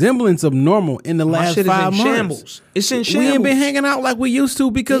the resemblance of normal in the last shit is 5 in months. shambles. It's in We shambles. ain't been hanging out like we used to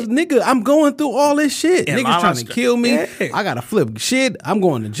because, nigga, I'm going through all this shit. And Niggas Lala's trying to kill me. Yeah. I gotta flip shit. I'm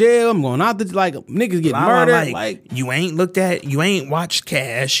going to jail. I'm going out the, like, niggas get Lala, murdered. Like, you ain't watched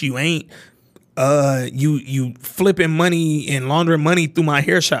Cash. You ain't you flipping money and laundering money through my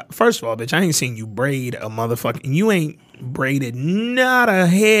hair shop. First of all, bitch, I ain't seen you braid a motherfucking. You ain't braided not a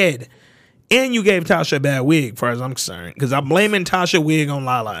head. And you gave Tasha a bad wig, as far as I'm concerned. Because I'm blaming Tasha wig on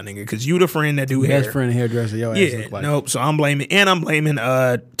Lala, nigga. Because you the friend that do hair. Best friend hairdresser, your ass look like. Nope. So I'm blaming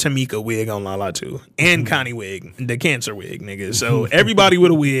Tamika wig on Lala too. And Connie wig, the cancer wig, nigga. So everybody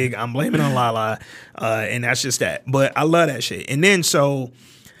with a wig, I'm blaming on Lala. And that's just that. But I love that shit. And then it's so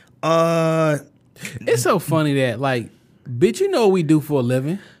funny that, like, bitch, you know what we do for a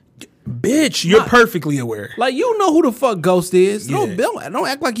living. Bitch, you're perfectly aware. Like, you know who the fuck Ghost is. Yeah. Don't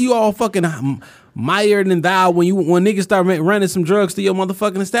act like you all fucking mired and thou when niggas start running some drugs to your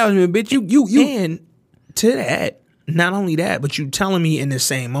motherfucking establishment, bitch. You And to that, not only that, but you telling me in the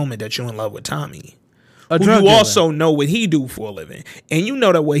same moment that you're in love with Tommy. a Who drug you dealer. also know what he do for a living. And you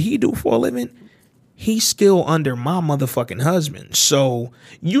know that what he do for a living, he's still under my motherfucking husband. So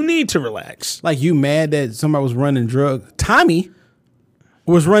you need to relax. Like, you mad that somebody was running drugs? Tommy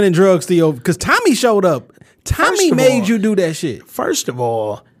was running drugs to your, because Tommy showed up. Tommy First of made all- you do that shit. First of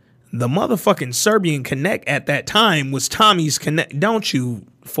all, the motherfucking Serbian Connect at that time was Tommy's Connect. Don't you,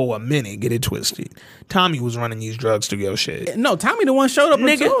 for a minute, get it twisted. Tommy was running these drugs to your shit. No, Tommy the one showed up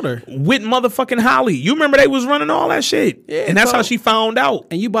and told her. With motherfucking Holly. You remember they was running all that shit. Yeah, and that's so- how she found out.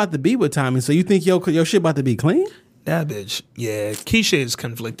 And you about to be with Tommy, so you think your shit about to be clean? That bitch. Yeah, Keisha is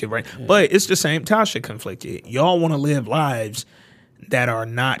conflicted, right? Yeah. But it's the same. Tasha conflicted. Y'all want to live lives that are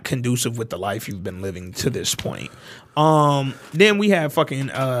not conducive with the life you've been living to this point. Then we have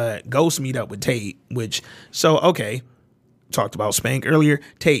fucking Ghost meet up with Tate, okay. Talked about Spank earlier.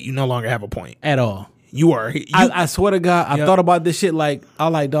 Tate, you no longer have a point. At all. You are. I swear to God, I thought about this shit like,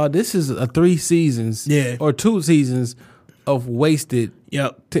 dog, this is a 3 seasons or 2 seasons of wasted.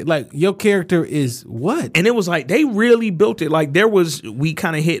 Yep. Like, your character is what? And it was like, they really built it. Like, we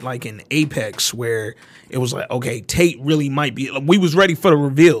kind of hit like an apex where it was like, okay, Tate really might be, we was ready for the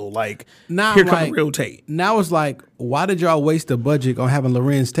reveal. Like, Now here I'm come like, the real Tate. Now it's like, why did y'all waste the budget on having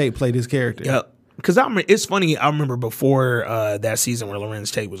Lorenz Tate play this character? Yep. Because it's funny, I remember before that season where Lorenz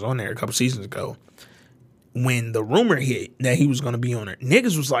Tate was on there a couple seasons ago, when the rumor hit that he was going to be on there,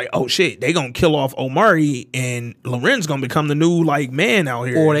 niggas was like, oh shit, they going to kill off Omari and Lorenz going to become the new like man out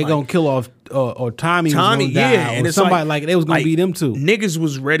here. Or they like, going to kill off, or Tommy was Tommy, gonna die, yeah. or And it's somebody like they was going to be them too. Niggas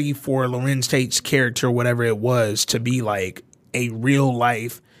was ready for Lorenz Tate's character, whatever it was, to be like a real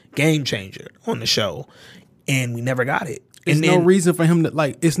life game changer on the show. And we never got it. It's no reason for him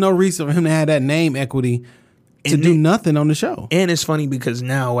to have that name equity to do nothing on the show. And it's funny because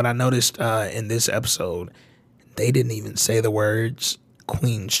now what I noticed in this episode, they didn't even say the words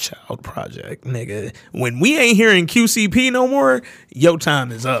Queen's Child Project, nigga. When we ain't hearing QCP no more, your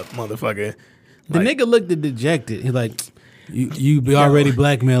time is up, motherfucker. The nigga looked dejected. He's like, you be already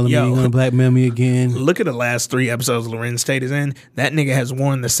blackmailing me. You gonna blackmail me again? Look at the last 3 episodes Lorenz Tate is in. That nigga has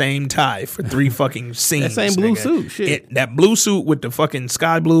worn the same tie for 3 fucking scenes. That same blue nigga. suit, shit. That blue suit with the fucking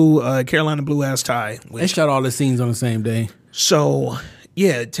sky blue, Carolina blue ass tie. They shot all the scenes on the same day. So,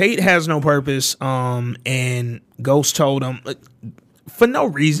 yeah, Tate has no purpose. And Ghost told him, for no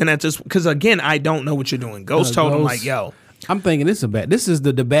reason at this, because again, I don't know what you're doing. Ghost told him, like, yo. I'm thinking this is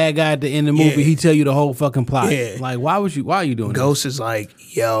the bad guy at the end of the movie. He tell you the whole fucking plot. Yeah. Like, why are you doing Ghost is like,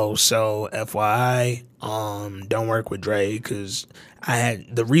 yo, so FYI, don't work with Dre, because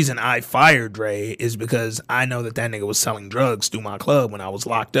the reason I fired Dre is because I know that nigga was selling drugs through my club when I was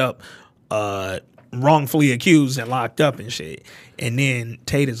locked up, wrongfully accused and locked up and shit. And then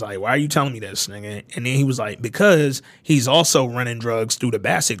Tate is like, why are you telling me this, nigga? And then he was like, because he's also running drugs through the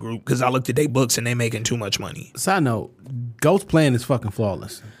Bassett Group, because I looked at their books and they making too much money. Side note, Ghost plan is fucking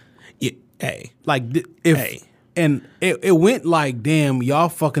flawless. Yeah, hey. Like, and it went like, damn, y'all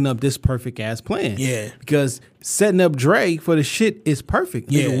fucking up this perfect ass plan. Yeah. Because setting up Dre for the shit is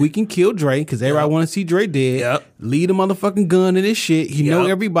perfect. Yeah. Nigga, we can kill Dre because everybody want to see Dre dead. Yep. Lead a motherfucking gun in this shit. He know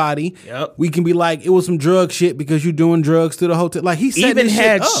everybody. Yep. We can be like, it was some drug shit because you doing drugs to the hotel. Like, he set Even this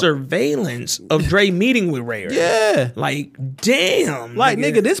had shit up. surveillance of Dre meeting with Ray. Yeah. Like, damn. Like,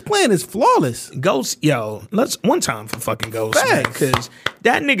 nigga, this plan is flawless. Ghost, yo, let's one time for fucking Ghost, Facts. because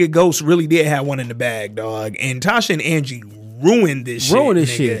that nigga Ghost really did have one in the bag, dog. And Tasha and Angie ruined this shit. Ruined this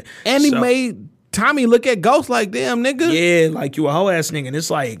nigga. shit. And he made Tommy look at Ghost like, damn, nigga. Yeah, like you a whole ass nigga. And it's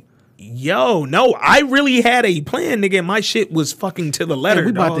like, yo, no, I really had a plan, nigga. And my shit was fucking to the letter,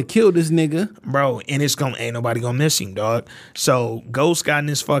 And we about to kill this nigga. bro. And ain't nobody gonna miss him, dog. So Ghost got in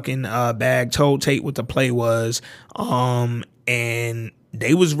his fucking bag, told Tate what the play was, and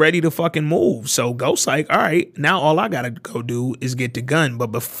they was ready to fucking move. So Ghost like, all right, now all I gotta go do is get the gun. But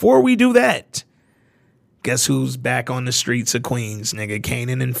before we do that, Guess who's back on the streets of Queens, nigga?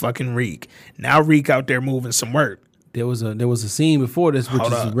 Kanan and fucking Reek. Now Reek out there moving some work. There was a scene before this which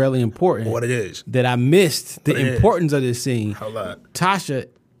Hold is up. really important. What it is? That I missed the What it importance of this scene. Hold up. Tasha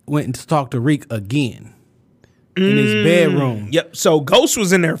went and talked to Reek again in his bedroom. Yep. So Ghost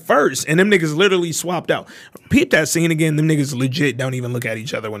was in there first, and them niggas literally swapped out. Peep that scene again. Them niggas legit don't even look at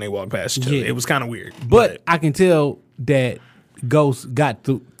each other when they walk past each other. Yeah. It was kind of weird. But I can tell that Ghost got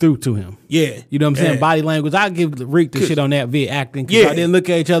through to him. yeah, You know what I'm saying? Yeah. Body language. I give Reek the shit on that vid acting. Cause Yeah. I didn't look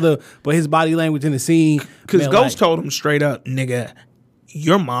at each other, but his body language in the scene. Because man, Ghost like, told him straight up, nigga,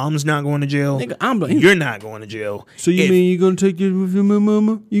 your mom's not going to jail. Nigga, You're not going to jail. So you mean you gonna take it from my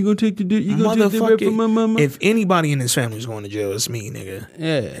mama? You gonna take the dick? You gonna take the dick from my mama? If anybody in this family is going to jail, it's me, nigga.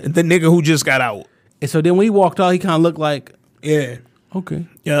 Yeah. The nigga who just got out. And so then when he walked out, he kind of looked like, Yeah. okay,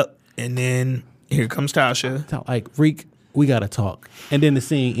 Yep. And then here comes Tasha. like Reek, we gotta talk. And then the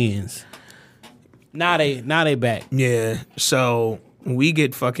scene ends. Now they back. Yeah. So we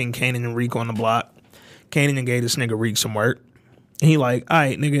get fucking Kanan and Reek on the block. Kanan gave this nigga Reek some work. And he like, all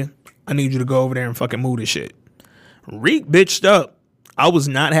right, nigga, I need you to go over there and fucking move this shit. Reek bitched up. I was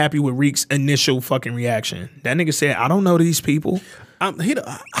not happy with Reek's initial fucking reaction. That nigga said, I don't know these people. How you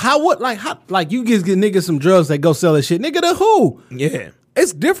just get niggas some drugs that go sell that shit, nigga. To who? Yeah.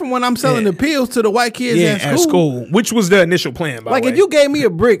 It's different when I'm selling Yeah. the pills to the white kids Yeah, at school. which was the initial plan, by Like the way. if you gave me a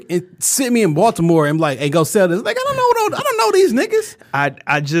brick and sent me in Baltimore and like, hey, go sell this. Like I don't know these niggas.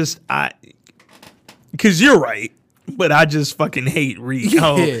 Because you're right, but I just fucking hate Reek.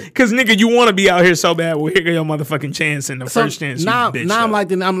 Yeah. Because nigga, you want to be out here so bad. Well, here go your motherfucking chance, and the first chance now, you bitch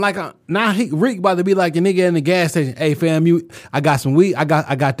now Reek about to be like the nigga in the gas station. Hey fam, I got some weed. I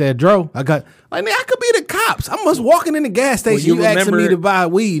got that dro. I could be the cops. I'm just walking in the gas station. you you asking me remember- to buy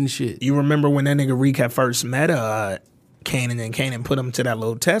weed and shit. You remember when that nigga Reek had first met Kanan, and Kanan put him to that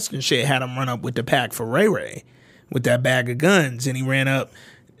little test and shit, had him run up with the pack for Ray Ray with that bag of guns, and he ran up.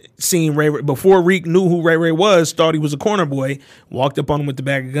 Seen Ray Ray before Reek knew who Ray Ray was, thought he was a corner boy, walked up on him with the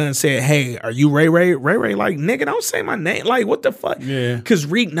bag of guns, said, hey, are you Ray Ray? Ray Ray like, nigga, don't say my name. Like, what the fuck? Yeah. Because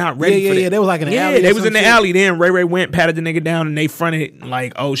Reek not ready for that. Yeah, they was like in the alley or they was some in the shit. alley. Then Ray Ray went, patted the nigga down, and they fronted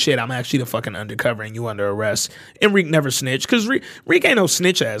like, oh shit, I'm actually the fucking undercover and you under arrest. And Reek never snitched, because Reek ain't no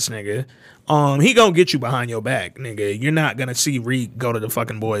snitch ass nigga. He gonna get you behind your back, nigga. You're not gonna see Reek go to the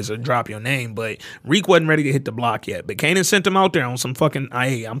fucking boys or drop your name, but Reek wasn't ready to hit the block yet. But Kanan sent him out there on some fucking,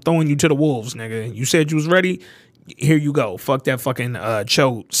 hey, I'm throwing you to the wolves, nigga. You said you was ready. Here you go. Fuck that fucking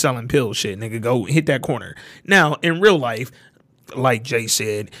Cho selling pill shit, nigga. Go hit that corner. Now, in real life, like Jay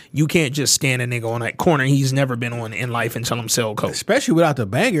said, you can't just stand a nigga on that corner he's never been on in life and tell him sell coke. Especially without the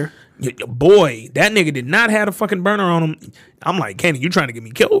banger. Boy, that nigga did not have a fucking burner on him. I'm like, Kenny, you trying to get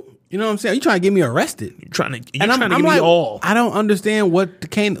me killed? You know what I'm saying? You trying to get me arrested? You trying to get I'm me like, all? I don't understand what the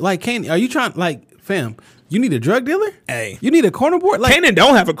Kane. Are you trying fam? You need a drug dealer? Hey. You need a corner board? Like, Kanan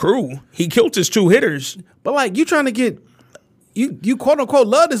don't have a crew. He killed his 2 hitters. but like you trying to get you quote unquote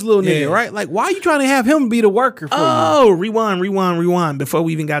love this little nigga, Yeah. right? Like, why are you trying to have him be the worker for you? Oh, rewind. Before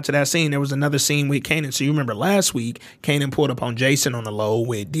we even got to that scene, there was another scene with Kanan. So you remember last week, Kanan pulled up on Jason on the low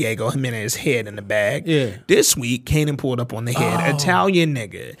with Diego Jimenez's head in the bag. Yeah. This week, Kanan pulled up on the head, Italian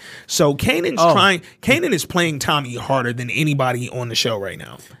nigga. So Kanan is playing Tommy harder than anybody on the show right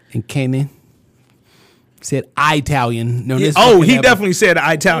now. And Kanan said Italian. No, this He fucking episode. definitely said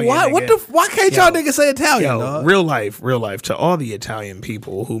Italian. Why? nigga. Why can't y'all niggas say Italian? Yo, dog? real life. To all the Italian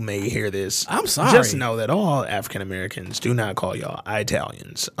people who may hear this, I'm sorry. Just know that all African Americans do not call y'all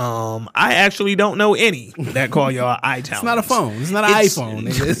Italians. I actually don't know any that call y'all Italians. It's not a phone. It's not an iPhone.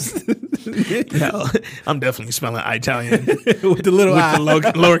 Nigga. Yo, I'm definitely spelling Italian With the little eye.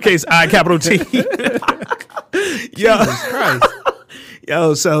 lowercase I, capital T. Yo, Christ.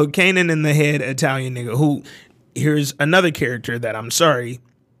 Yo, so Kanan in the head Italian nigga who, here's another character that I'm sorry,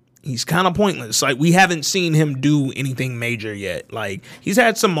 he's kind of pointless. Like, we haven't seen him do anything major yet. Like, he's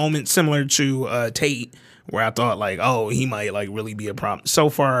had some moments similar to Tate where I thought like, oh, he might like really be a problem. So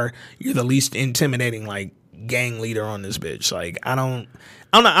far, you're the least intimidating like gang leader on this bitch. Like, I don't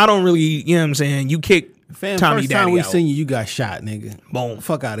really, you know what I'm saying? You kick Fam, Tommy first time Daddy we out. seen you got shot, nigga. Boom.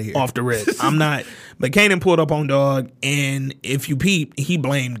 Fuck out of here. Off the rip. I'm not. But Kanan pulled up on Dog, and if you peep, he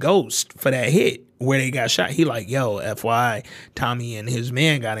blamed Ghost for that hit where they got shot. He like, yo, FYI, Tommy and his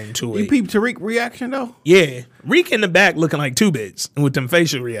man got into You it. peep Tariq reaction though? Yeah. Reek in the back looking like 2 bits with them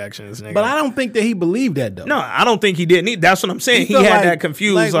facial reactions, nigga. But I don't think that he believed that though. No, I don't think he did. That's what I'm saying. He felt had like- that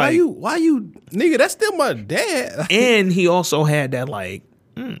confused. Like, why you nigga, that's still my dad. and he also had that like,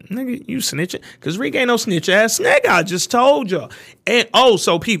 nigga, you snitching? Because Reek ain't no snitch ass nigga. I just told y'all. And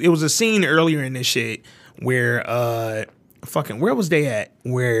so peep, it was a scene earlier in this shit where where was they at?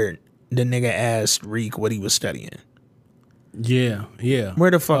 Where the nigga asked Reek what he was studying. Yeah.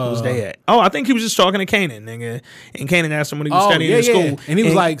 Where the fuck was they at? Oh, I think he was just talking to Kanan, nigga. And Kanan asked him what he was studying in school. And he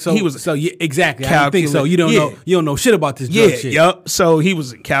was like, exactly. I don't think so. You don't know shit about this drug shit. Yup. So he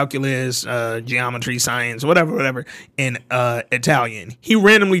was calculus, geometry, science, whatever, and Italian. He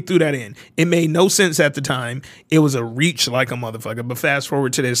randomly threw that in. It made no sense at the time. It was a reach like a motherfucker. But fast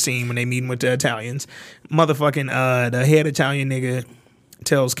forward to this scene when they meeting with the Italians. Motherfucking the head Italian nigga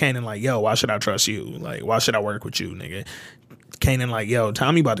tells Kanan like, yo, why should I trust you? Like, why should I work with you, nigga? Kanan like, yo,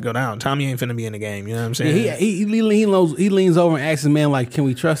 Tommy about to go down. Tommy ain't finna be in the game. You know what I'm saying? Yeah, he leans over and asks the man like, can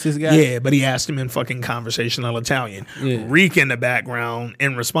we trust this guy? Yeah, but he asked him in fucking conversational Italian. Yeah. Reek in the background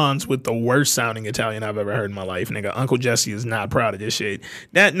in response with the worst sounding Italian I've ever heard in my life. Nigga, Uncle Jesse is not proud of this shit.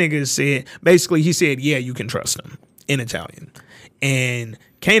 That nigga said, basically he said, yeah, you can trust him in Italian. And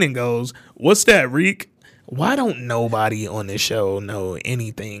Kanan goes, what's that, Reek? Why don't nobody on this show know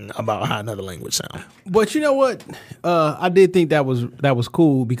anything about how another language sounds? But you know what? I did think that was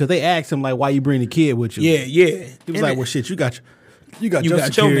cool because they asked him like, "Why you bring the kid with you?" Yeah. He was like, "Well, shit, you got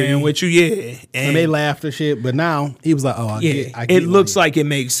your man with you, yeah." And they laughed and shit. But now he was like, "Oh, I get it looks like it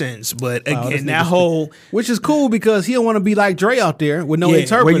makes sense." But again, that whole which is cool because he don't want to be like Dre out there with no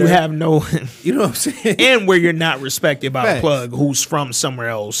interpreter, where you have no, you know what I'm saying, and where you're not respected by a plug who's from somewhere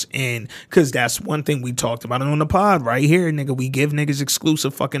else. And because that's one thing we talked about it on the pod right here, nigga. We give niggas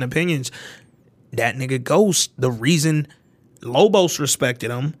exclusive fucking opinions. That nigga Ghost, the reason Lobos respected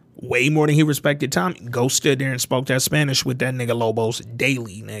him way more than he respected Tommy. Ghost stood there and spoke that Spanish with that nigga Lobos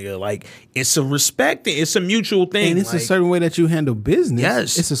daily, nigga. Like, it's a respect thing. It's a mutual thing. And it's a certain way that you handle business.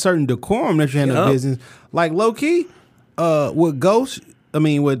 Yes. It's a certain decorum that you handle business. Like, low-key, with Ghost,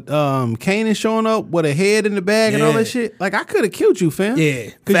 with Kanan showing up with a head in the bag and all that shit, like, I could have killed you, fam.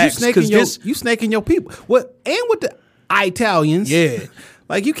 Yeah. Because you snaking your people. And with the Italians. Yeah.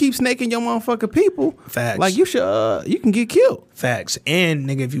 Like, you keep snaking your motherfucking people. Facts. Like, you should, you can get killed. Facts. And,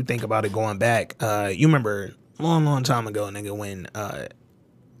 nigga, if you think about it going back, you remember long time ago, nigga, when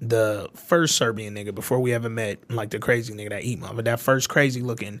the first Serbian nigga, before we ever met, like the crazy nigga that eat motherfucker, that first crazy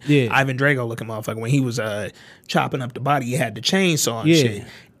looking, Ivan Drago looking motherfucker, when he was chopping up the body, he had the chainsaw and shit.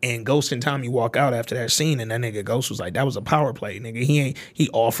 And Ghost and Tommy walk out after that scene, and that nigga Ghost was like, that was a power play, nigga. He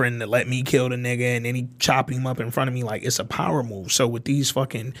offering to let me kill the nigga, and then he chopping him up in front of me like it's a power move. So with these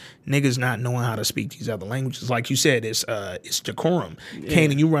fucking niggas not knowing how to speak these other languages, like you said, it's decorum.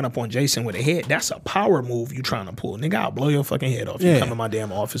 Kanan, you run up on Jason with a head, that's a power move you trying to pull. Nigga, I'll blow your fucking head off. You come to my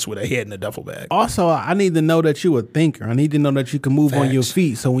damn office with a head in a duffel bag. Also, I need to know that you a thinker. I need to know that you can move on your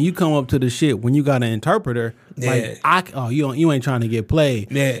feet. So when you come up to the shit, when you got an interpreter, like you ain't trying to get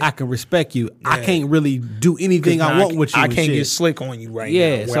played. Yeah. I can respect you. Yeah. I can't really do anything I want with you. I can't get slick on you now.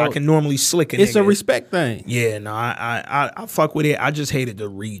 Where so I can normally slick it's a respect thing. Yeah, no, I fuck with it. I just hated the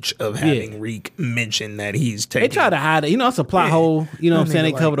reach of having Reek mention that he's taking. They try to hide it. You know, it's a plot hole. You know what I'm saying?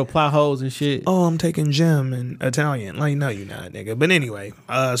 They cover the plot holes and shit. Oh, I'm taking Jim and Italian. Like, no, you're not, nigga. But anyway,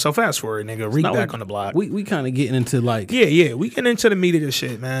 so fast forward, nigga. Reek back on the block. We kind of getting into like we getting into the meat of this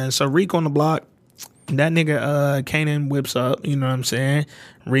shit, man. So Reek on the block. That nigga Kanan whips up, you know what I'm saying?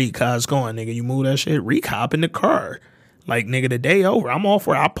 Reek, how's going, nigga? You move that shit? Reek hop in the car. Like, nigga, the day over. I'm off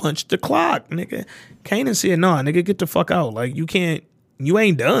where I punched the clock, nigga. Kanan said, no, nigga, get the fuck out. Like, you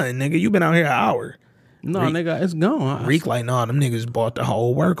ain't done, nigga. You been out here an hour. No, Reek, nigga, it's gone. Reek like, no, them niggas bought the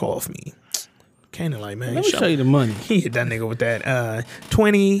whole work off me. Kanan like, man, let me show you the money. He hit that nigga with that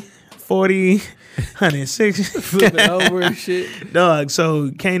 20, 40, 160. Flipping over and shit. Dog, so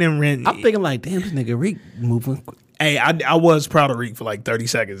Kanan rent. I'm thinking like, damn, this nigga Reek moving. Hey, I was proud of Reek for like 30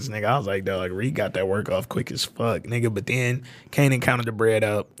 seconds, nigga. I was like, dog, Reek got that work off quick as fuck, nigga. But then Kanan counted the bread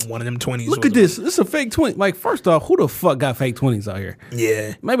up. One of them 20s. Look at this. This is a fake 20. Like, first off, who the fuck got fake 20s out here?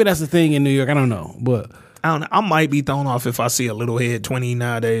 Yeah. Maybe that's the thing in New York. I don't know. But I don't know. I might be thrown off if I see a little head 20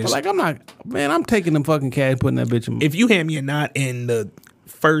 nowadays. But like, I'm taking them fucking cash, putting that bitch in. If you hand me a knot in the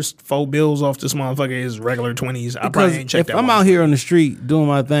first 4 bills off this motherfucker is regular 20s, I probably ain't checked that. If I'm out here on the street doing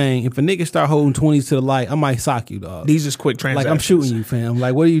my thing, if a nigga start holding 20s to the light, I might sock you, dog. These is quick transactions. Like, I'm shooting you, fam.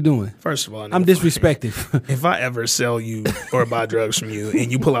 Like, what are you doing? First of all, nigga, I'm disrespectful. If I ever sell you or buy drugs from you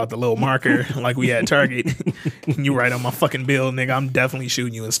and you pull out the little marker like we had Target and you write on my fucking bill, nigga, I'm definitely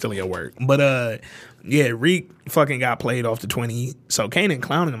shooting you and stealing your work. But yeah, Reek fucking got played off the 20. So Kanan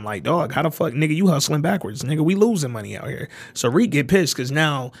clowning him like, dog, how the fuck, nigga, you hustling backwards. Nigga, we losing money out here. So Reek get pissed because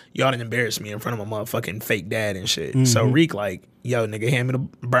now y'all done embarrassed me in front of my motherfucking fake dad and shit. Mm-hmm. So Reek like, yo, nigga, hand me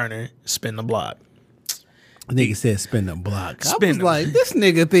the burner, spin the block. Nigga said spin the block. I Spin was the- like, this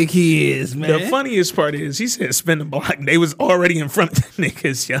nigga think he is, man. The funniest part is he said spin the block. They was already in front of the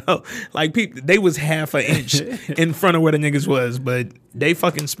niggas, yo. Like people, they was half an inch in front of where the niggas was, but they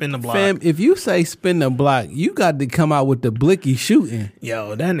fucking spin the block. Fam, if you say spin the block, you got to come out with the blicky shooting.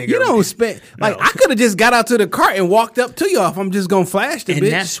 Yo, that nigga. You don't spin. Like, No. I could have just got out to the cart and walked up to y'all if I'm just going to flash the And bitch.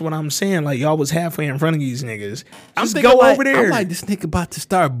 that's what I'm saying. Like y'all was halfway in front of these niggas. I'm Just thinking go like, over there. I'm like, this nigga about to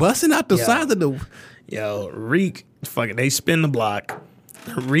start busting out the Yeah. sides of the... Yo, Reek, fucking, they spin the block.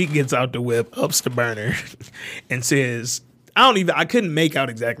 Reek gets out the whip, ups the burner, and says, I couldn't make out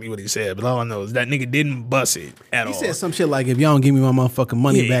exactly what he said, but all I know is that nigga didn't bust it at all. He said some shit like, if y'all don't give me my motherfucking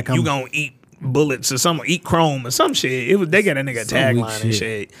money back, you gonna eat bullets or something, eat chrome or some shit. They got a nigga Some weak tagline and shit.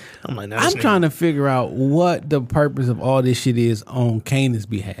 shit. I'm like, nah, I'm trying to figure out what the purpose of all this shit is on Kanan's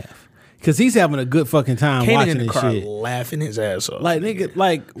behalf. Because he's having a good fucking time Kanan watching in the this car shit. laughing his ass off. Like, nigga,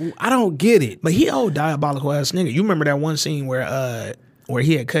 like, I don't get it. But he old diabolical ass nigga. You remember that one scene where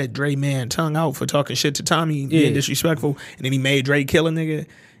he had cut Dre man tongue out for talking shit to Tommy, being disrespectful, and then he made Dre kill a nigga.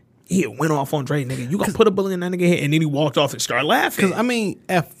 He had went off on Dre, nigga. You gonna put a bullet in that nigga head, and then he walked off and started laughing. Because, I mean,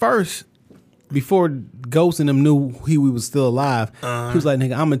 at first, before Ghost and them knew we was still alive, he was like,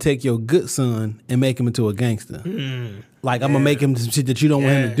 nigga, I'm going to take your good son and make him into a gangster. Like, I'm going to make him some shit that you don't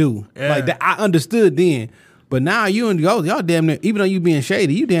want him to do. Yeah. Like, that, I understood then. But now you and Ghost, y'all damn near, even though you being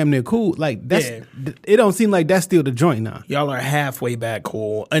shady, you damn near cool. Like, that's, it don't seem like that's still the joint now. Y'all are halfway back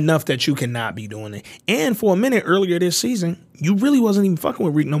cool enough that you cannot be doing it. And for a minute earlier this season, you really wasn't even fucking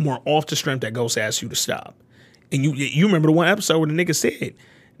with Reek no more off the strength that Ghost asked you to stop. And you remember the one episode where the nigga said,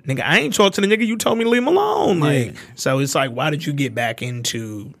 nigga, I ain't talked to the nigga, you told me to leave him alone. Like, so it's like, why did you get back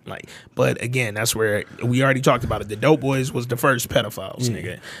into, like, but again, that's where we already talked about it. The Dope Boys was the first pedophiles,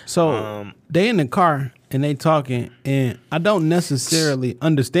 nigga. So they in the car and they talking, and I don't necessarily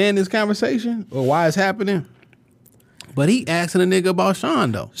understand this conversation or why it's happening. But he asking a nigga about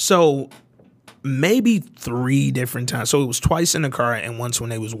Sean though. So maybe 3 different times. So it was twice in the car and once when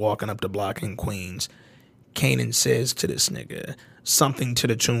they was walking up the block in Queens. Kanan says to this nigga something to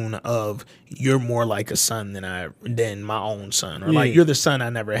the tune of, "You're more like a son than my own son," or like, "You're the son I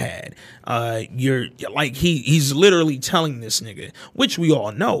never had." You're like he's literally telling this nigga, which we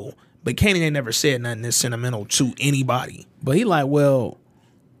all know, but Kanan ain't never said nothing this sentimental to anybody. But he like, well,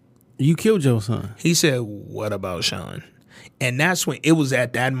 you killed your son. He said, "What about Sean?" And that's when it was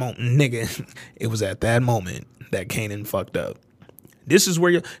at that moment, nigga. It was at that moment that Kanan fucked up. This is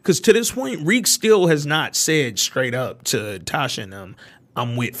where because to this point, Reek still has not said straight up to Tasha and them,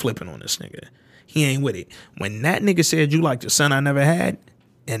 "I'm with flipping on this nigga." He ain't with it. When that nigga said, "You like the son I never had,"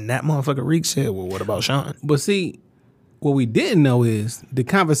 and that motherfucker Reek said, "Well, what about Sean?" But see, what we didn't know is the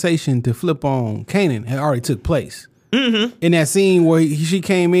conversation to flip on Kanan had already took place. Mm-hmm. In that scene where she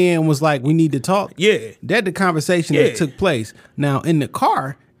came in and was like, "We need to talk." Yeah. That the conversation that took place. Now in the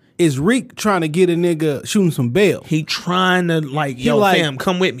car is Reek trying to get a nigga shooting some bail. He trying to yo, like- fam,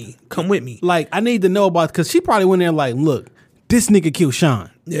 come with me. Come with me. Like, I need to know about, because she probably went there like, look, this nigga killed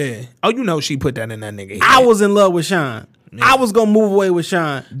Sean. Yeah. Oh, you know she put that in that nigga head. I was in love with Sean. I was gonna move away with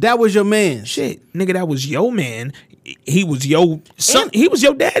Sean. That was your man. Shit, nigga, that was your man. He was your son. He was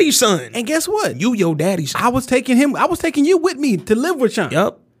your daddy's son. And guess what? You your daddy's son. I was taking you with me to live with Sean.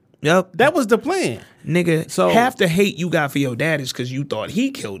 Yep. That was the plan. Nigga, So- half the hate you got for your dad is because you thought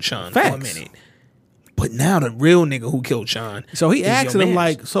he killed Sean for a Facts. minute. But now the real nigga who killed Sean. So he is your asking him mans.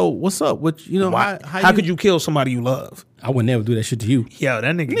 like, so what's up? What, you know, Why, how could you kill somebody you love? I would never do that shit to you. Yo,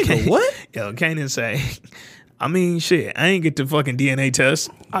 that nigga, Nigga, what? Yo, Kanan say, I mean, shit, I ain't get the fucking DNA test.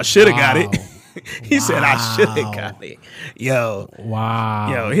 I should have got it. He said I should have got it. Yo,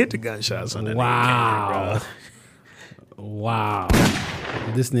 Wow. hit the gunshots on that Wow. nigga, Kanan, bro. Wow.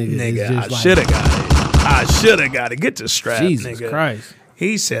 This nigga, Nigga, is I just should have got it. I should have got it. Get the strap, Jesus nigga. Christ.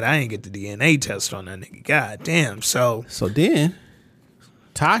 He said I ain't get the DNA test on that nigga. God damn. So So then,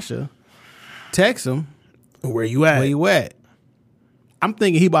 Tasha texts him, where you at? where you at? I'm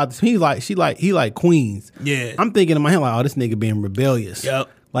thinking he like Queens. Yeah. I'm thinking in my head like, oh, this nigga being rebellious. Yep.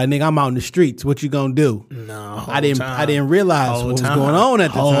 Like, nigga, I'm out in the streets. What you gonna do? No, I didn't realize Whole what was time. going on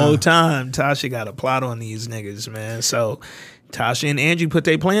at the Whole time. Tasha got a plot on these niggas, man. So Tasha and Angie put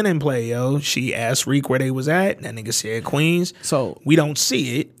their plan in play, yo. She asked Reek where they was at. That nigga said Queens. So we don't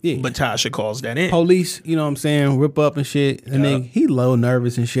see it, Yeah. but Tasha calls that in. Police, you know what I'm saying, rip up and shit. And then he low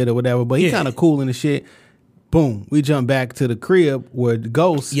nervous and shit or whatever, but he Yeah. kind of cool in the shit. Boom. We jump back to the crib where the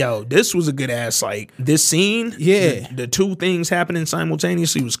ghost. Yo, this was a good ass, like, this scene. Yeah. The two things happening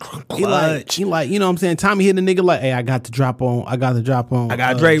simultaneously was He clutch. like, you know what I'm saying? Tommy hit the nigga like, hey, I got to drop on. I got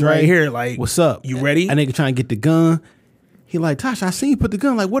Dre right here. Like, what's up? You ready? A nigga trying to get the gun. He like, Tasha, I seen you put the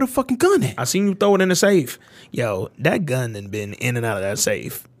gun. Like, where the fucking gun at? I seen you throw it in the safe. Yo, that gun done been in and out of that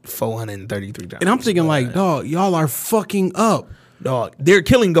safe 433 times. And I'm thinking like, dog, y'all are fucking up. Dog, they're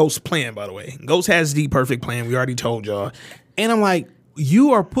killing Ghost's plan, by the way. Ghost has the perfect plan. We already told y'all. And I'm like,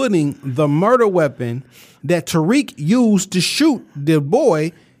 you are putting the murder weapon that Tariq used to shoot the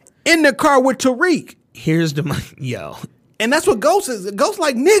boy in the car with Tariq. Here's the yo. And that's what Ghost is. Ghost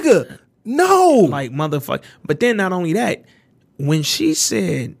like, nigga, no. Like, motherfucker. But then not only that, when she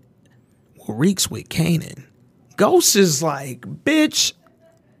said, well, Reek's with Kanan, Ghost is like, bitch,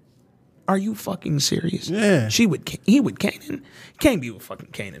 are you fucking serious? Yeah. He with Kanan? Can't be with fucking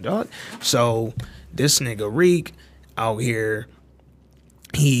Kanan, dog. So this nigga Reek out here,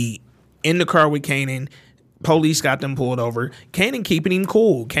 he in the car with Kanan. Police got them pulled over. Kanan keeping him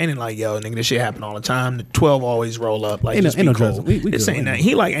cool. Kanan like, yo, nigga, this shit happen all the time. The 12 always roll up. Like, just be cool. This ain't that.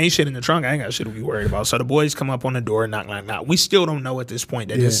 He like, ain't shit in the trunk. I ain't got shit to be worried about. So the boys come up on the door, knock, knock, knock. We still don't know at this point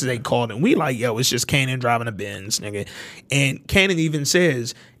that this is a call. And we like, yo, it's just Kanan driving a Benz, nigga. And Kanan even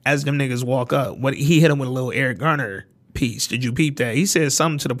says, as them niggas walk up, what he hit him with a little Eric Garner piece. Did you peep that? He says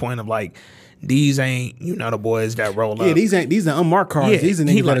something to the point of like, these ain't, the boys that roll up. Yeah, these are unmarked cars. These are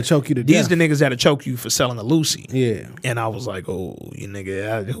niggas that'll choke you to death. These the niggas that'll choke you for selling a Lucy. Yeah. And I was like, oh, you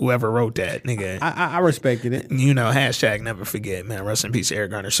nigga, whoever wrote that, nigga. I respected it. Hashtag never forget, man. Rest in peace, Eric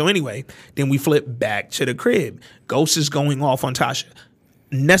Garner. So anyway, then we flip back to the crib. Ghost is going off on Tasha.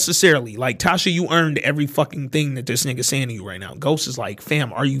 Necessarily, like, Tasha, you earned every fucking thing that this nigga saying to you right now. Ghost is like,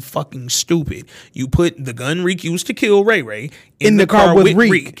 fam, are you fucking stupid? You put the gun Reek used to kill Ray Ray in the car with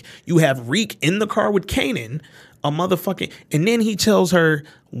Reek. You have Reek in the car with Kanan, a motherfucking, and then he tells her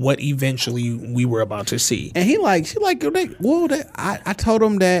what eventually we were about to see. And I told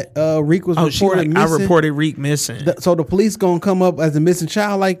him that Reek was reported missing. I reported Reek missing. So the police gonna come up as a missing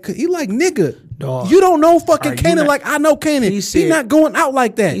child. Like, he like, nigga, dog, you don't know fucking Kanan like I know Kanan. He's not going out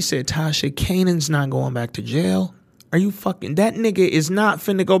like that. He said, Tasha, Kanan's not going back to jail. Are you fucking, that nigga is not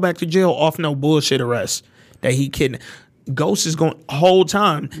finna go back to jail off no bullshit arrest that he kidnapped. Ghost is going whole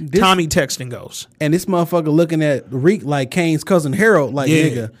time. Tommy texting Ghost, and this motherfucker looking at Reek like Kane's cousin Harold. Like,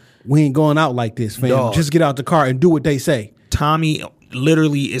 nigga, we ain't going out like this, fam. Dog. Just get out the car and do what they say. Tommy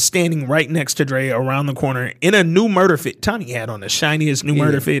literally is standing right next to Dre around the corner in a new murder fit. Tommy had on the shiniest new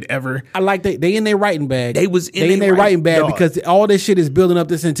murder fit ever. I like they in their writing bag. They in their writing bag, dog. Because all this shit is building up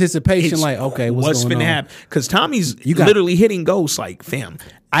this anticipation. It's, like, okay, what's going on? Happen? Because Tommy's literally hitting Ghost like, fam,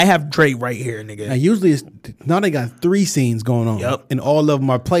 I have Dre right here, nigga. Now, usually now they got 3 scenes going on. Yep. And all of them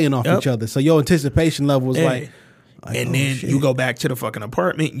are playing off each other. So your anticipation level is like, and then shit. You go back to the fucking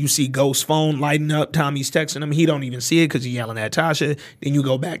apartment. You see Ghost's phone lighting up. Tommy's texting him. He don't even see it because he's yelling at Tasha. Then you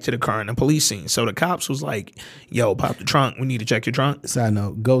go back to the car in the police scene. So the cops was like, yo, pop the trunk. We need to check your trunk. Side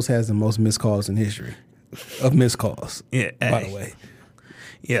note, Ghost has the most missed calls in history of missed calls. Yeah. By the way.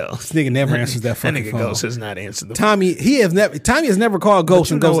 Yo, this nigga never answers that fucking phone. That nigga Ghost has not answered the phone. Tommy has never called Ghost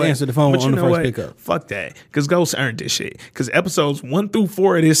and Ghost answered the phone on the first pickup. Fuck that. Because Ghost earned this shit. Because episodes 1 through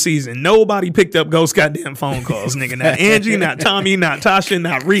 4 of this season, nobody picked up Ghost goddamn phone calls, nigga. Not Angie, not Tommy, not Tasha,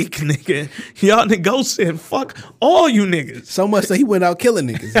 not Reek, nigga. Y'all nigga Ghost said, fuck all you niggas. So much that he went out killing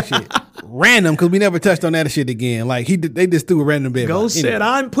niggas and shit. Random, because we never touched on that shit again. Like, they just threw a random bit. Ghost said,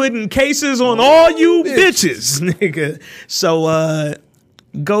 I'm putting cases on all you bitches, nigga. So,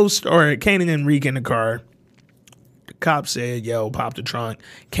 Ghost or Kanan and Reek in the car. The cop said, yo, pop the trunk.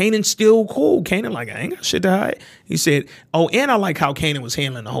 Kanan's still cool. Kanan like, I ain't got shit to hide. He said, oh, and I like how Kanan was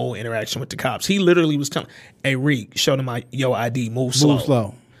handling the whole interaction with the cops. He literally was telling, hey, Reek, show them my ID, move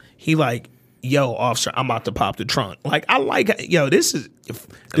slow. He like, yo, officer, I'm about to pop the trunk. Like, I like, yo, ladies and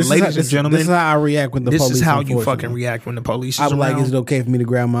gentlemen. This is how I react when the police. This is how you fucking react when the police is I'm around. like, is it okay for me to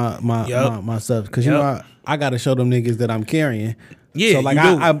grab my stuff? Because, I got to show them niggas that I'm carrying. Yeah, so like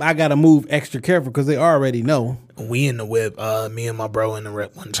I gotta move extra careful because they already know. We in the whip, me and my bro in the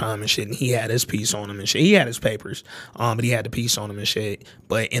rep one time and shit, and he had his piece on him and shit. He had his papers, but he had the piece on him and shit.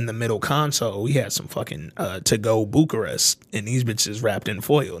 But in the middle console, we had some fucking to go Bucharest, and these bitches wrapped in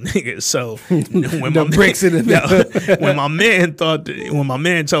foil, nigga. So when my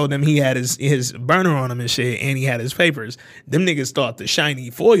man told him he had his burner on him and shit, and he had his papers, them niggas thought the shiny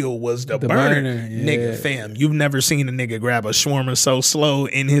foil was the burner. Nigga, fam, you've never seen a nigga grab a shawarma so slow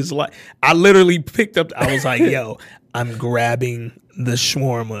in his life. I literally picked up. I was like, yo, I'm grabbing the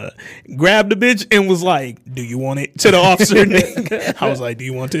shawarma. Grabbed the bitch and was like, do you want it? To the officer, nigga. I was like, do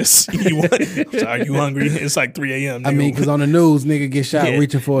you want this? Are you hungry? It's like 3 a.m. Nigga. I mean, because on the news, nigga get shot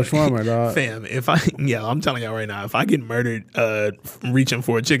reaching for a shawarma, dog. Fam, I'm telling y'all right now, if I get murdered reaching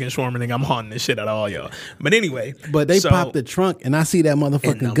for a chicken shawarma, nigga, I'm haunting this shit out of all y'all. But anyway. But they popped the trunk and I see that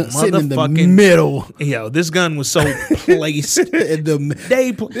motherfucking gun sitting in the middle. Yo, this gun was so placed.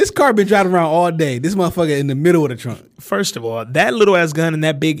 This car been driving around all day. This motherfucker in the middle of the trunk. First of all, that little ass gun in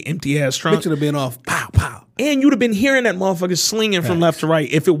that big empty ass trunk. Bitch would have been off. Pow, pow. And you'd have been hearing that motherfucker slinging from left to right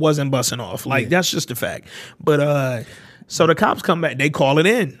if it wasn't busting off. Like, that's just a fact. But, so the cops come back. They call it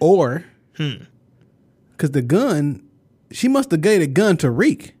in. Or, because the gun, she must have gave the gun to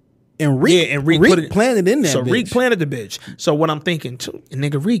Reek. And Reek put it, planted in there. So bitch. Reek planted the bitch. So what I'm thinking, too,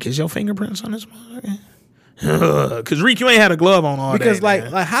 nigga, Reek, is your fingerprints on this motherfucker? Because Reek, you ain't had a glove on all because day.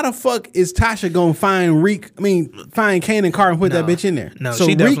 Because like how the fuck is Tasha gonna find Reek? I mean, find Kanan Carter and put that bitch in there? No, so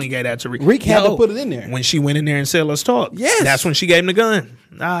she definitely gave that to Reek. Reek had to put it in there when she went in there and said, "Let's talk." Yes, that's when she gave him the gun.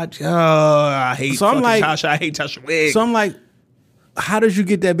 I hate. So I'm like, Tasha. I hate Tasha Wig. So I'm like, how did you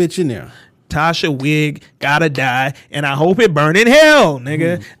get that bitch in there? Tasha Wig gotta die, and I hope it burn in hell,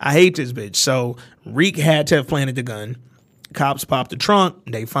 nigga. I hate this bitch. So Reek had to have planted the gun. Cops pop the trunk.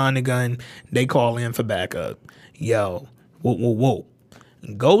 They find the gun. They call in for backup. Yo, whoa.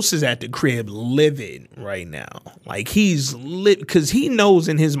 Ghost is at the crib livid right now. Like, he's lit because he knows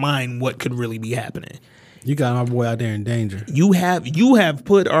in his mind what could really be happening. You got my boy out there in danger. You have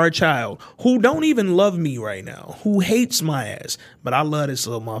put our child, who don't even love me right now, who hates my ass, but I love this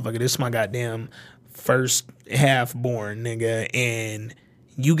little motherfucker. This is my goddamn first half born nigga, and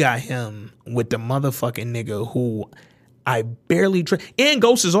you got him with the motherfucking nigga who I barely and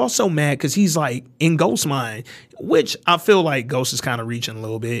Ghost is also mad because he's like, in Ghost's mind, which I feel like Ghost is kind of reaching a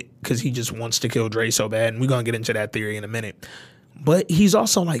little bit because he just wants to kill Dre so bad, and we're gonna get into that theory in a minute. But he's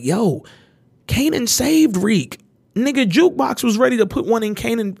also like, yo, Kanan saved Reek. Nigga, Jukebox was ready to put one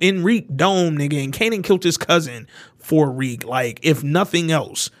in Reek dome, nigga, and Kanan killed his cousin for Reek. Like, if nothing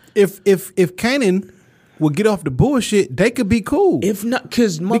else. If Kanan would get off the bullshit, they could be cool. If not,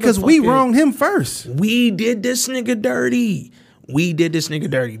 because we wronged him first. We did this nigga dirty,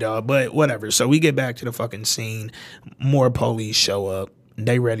 dog. But whatever. So we get back to the fucking scene. More police show up.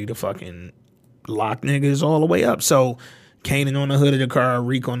 They ready to fucking lock niggas all the way up. So Kanan on the hood of the car,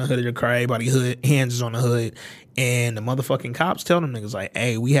 Reek on the hood of the car, everybody hands is on the hood, and the motherfucking cops tell them niggas like,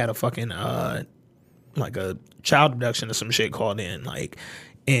 hey, we had a fucking like a child abduction or some shit called in, like,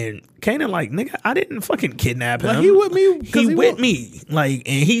 and Kanan like, nigga, I didn't fucking kidnap him. Like, he with me? He with me. Like,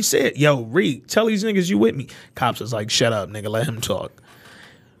 and he said, yo, Reek, tell these niggas you with me. Cops was like, shut up, nigga, let him talk.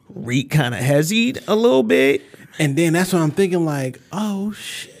 Reek kind of hesied a little bit. And then that's what I'm thinking, like, oh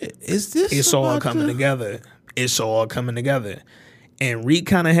shit, is this It's all coming together. It's all coming together. And Reek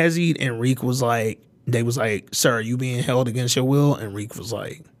kind of hesitated, and Reek was like, they was like, sir, are you being held against your will? And Reek was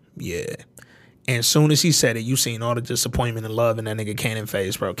like, yeah. And as soon as he said it, you seen all the disappointment and love in that nigga Kanan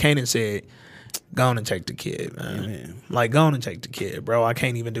face, bro. Kanan said, go on and take the kid, man. Amen. Like, go on and take the kid, bro. I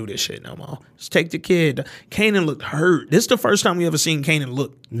can't even do this shit no more. Just take the kid. Kanan looked hurt. This is the first time we ever seen Kanan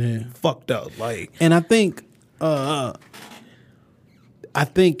look fucked up. Like, and I think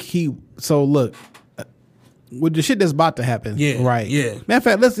so look, with the shit that's about to happen, right? Yeah. Matter of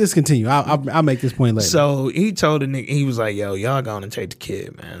fact, let's just continue. I'll make this point later. So he told the nigga, he was like, yo, y'all going to take the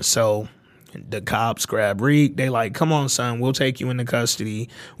kid, man. So the cops grab Reek. They like, come on, son, we'll take you into custody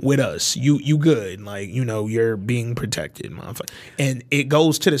with us. You good. Like, you know, you're being protected, motherfucker. And it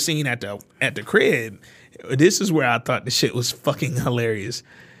goes to the scene at the crib. This is where I thought the shit was fucking hilarious.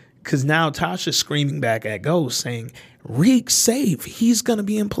 Because now Tasha's screaming back at Ghost saying, Reek's safe. He's going to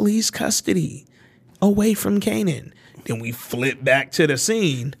be in police custody away from Kanan. Then we flip back to the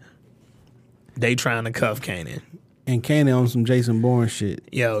scene. They trying to cuff Kanan. And Kanan on some Jason Bourne shit.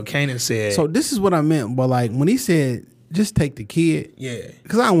 Yo, Kanan said. So this is what I meant. But like when he said, just take the kid. Yeah.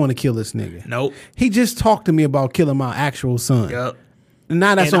 Because I don't want to kill this nigga. Nope. He just talked to me about killing my actual son. Yep.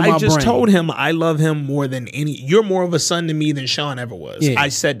 Now that's on my brain. I just told him I love him more than any. You're more of a son to me than Sean ever was. Yeah. I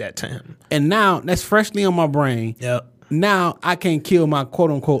said that to him. And now that's freshly on my brain. Yep. Now I can't kill my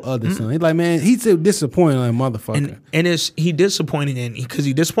quote unquote other son. He's like, man, he's so disappointed in that motherfucker. And he disappointed in, because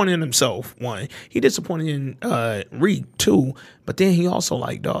he disappointed in himself, one. He disappointed in Reek, two. But then he also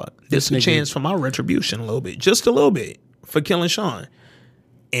like, dog, this is a chance for my retribution a little bit. Just a little bit for killing Sean.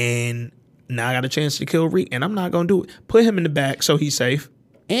 And now I got a chance to kill Reek, and I'm not going to do it. Put him in the back so he's safe.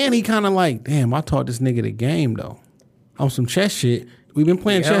 And he kind of like, damn, I taught this nigga the game, though. On some chess shit. We've been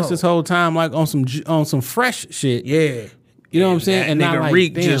playing chess this whole time, like on some fresh shit. Yeah. You know what I'm saying? And nigga like,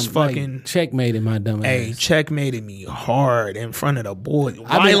 Reek damn, just fucking like, checkmated my dumb ass. Hey, checkmated me hard in front of the boy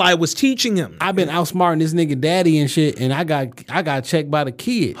while I was teaching him. I've been outsmarting this nigga daddy and shit, and I got checked by the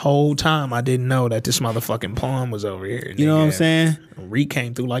kid. Whole time I didn't know that this motherfucking pawn was over here. You know what I'm saying? Reek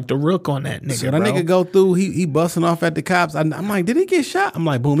came through like the rook on that nigga. So that nigga go through, he busting off at the cops. I'm like, did he get shot? I'm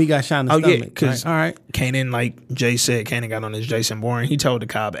like, boom, he got shot in the stomach. Yeah, because all right. Kanan, like Jay said, Kanan got on his Jason Bourne. He told the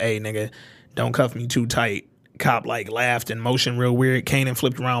cop, hey, nigga, don't cuff me too tight, Cop like laughed and motioned real weird. Kanan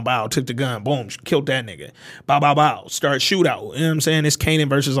flipped around, bow, took the gun, boom, killed that nigga. Bow, bow, bow. Start shootout. You know what I'm saying? It's Kanan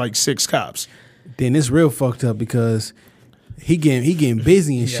versus like 6 cops. Then it's real fucked up because he getting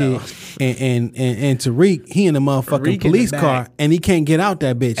busy and shit, and Tariq, he in the motherfucking Tariq police in the car, back. and he can't get out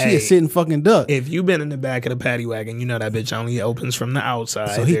that bitch. He Hey, is sitting fucking duck. If you been in the back of the paddy wagon, you know that bitch only opens from the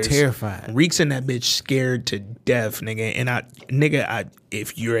outside. So he terrified. Reek's in that bitch scared to death, nigga. And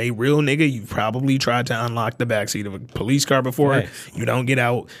if you're a real nigga, you've probably tried to unlock the backseat of a police car before. Right. You don't get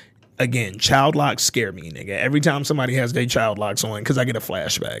out. Again, child locks scare me, nigga. Every time somebody has their child locks on, because I get a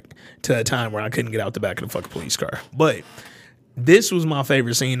flashback to a time where I couldn't get out the back of the fucking police car. But this was my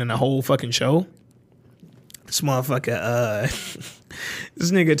favorite scene in the whole fucking show. This motherfucker,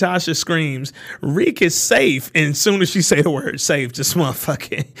 this nigga Tasha screams, Reek is safe. And as soon as she say the word safe, this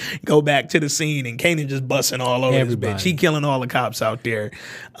motherfucker go back to the scene and Kanan just busting all over Everybody. this bitch. He killing all the cops out there.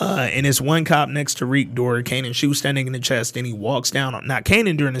 And it's one cop next to Reek door. Kanan shoots standing in the chest. Then he walks down. Now,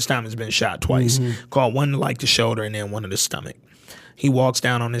 Kanan during this time has been shot twice. Caught one to like the shoulder and then one in the stomach. He walks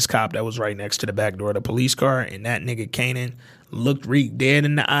down on this cop that was right next to the back door of the police car. And that nigga Kanan looked Reek dead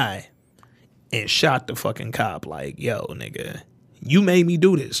in the eye and shot the fucking cop like, yo, nigga, you made me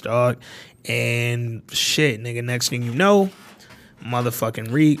do this, dog. And shit, nigga, next thing you know,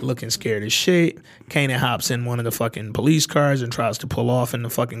 motherfucking Reek looking scared as shit. Kanan hops in one of the fucking police cars and tries to pull off in the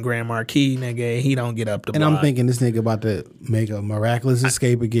fucking Grand Marquis, nigga. He don't get up the And block. I'm thinking this nigga about to make a miraculous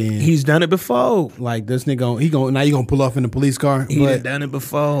escape again. He's done it before. Like this nigga, now you gonna pull off in the police car. He done done it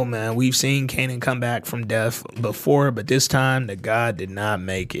before, man. We've seen Kanan come back from death before, but this time the God did not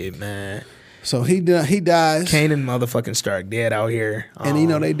make it, man. So he dies. Kanan motherfucking Stark dead out here. And you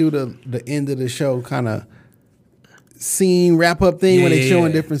know they do the end of the show kind of scene wrap up thing when they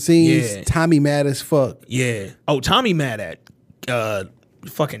showing different scenes. Yeah. Tommy mad as fuck. Yeah. Oh, Tommy mad at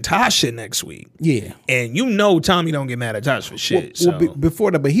fucking Tasha next week. Yeah. And you know Tommy don't get mad at Tasha for shit. Before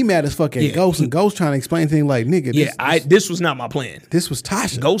that, but he mad as fuck at Yeah, Ghost, and Ghost trying to explain things like, nigga, this was not my plan. this was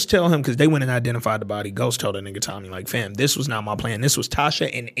Tasha. Ghost tell him, because they went and identified the body. Ghost told that nigga Tommy, like, fam, this was not my plan. This was Tasha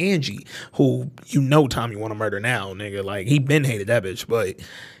and Angie, who you know Tommy want to murder now, nigga. Like, he been hated that bitch, but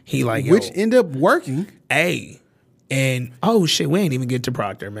he like, yo, Which end up working. hey. And, oh, shit, we ain't even get to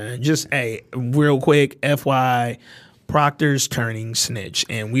Proctor, man. Just, hey, real quick, FYI, Proctor's turning snitch,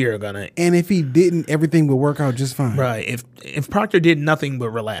 and we are gonna. And if he didn't, everything would work out just fine. Right. If Proctor did nothing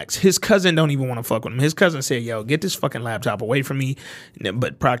but relax, his cousin don't even want to fuck with him. His cousin said, yo, get this fucking laptop away from me.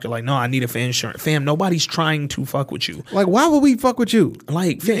 But Proctor like, no, I need it for insurance. Fam, nobody's trying to fuck with you. Like, why would we fuck with you?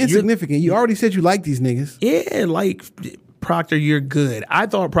 Like, You're fam, insignificant. You already said you like these niggas. yeah, like, Proctor, you're good. I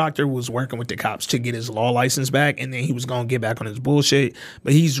thought Proctor was working with the cops to get his law license back, and then he was going to get back on his bullshit.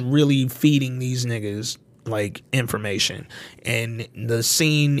 But he's really feeding these niggas, like, information. And the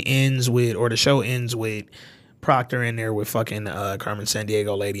scene ends with, or the show ends with, Proctor in there with fucking Carmen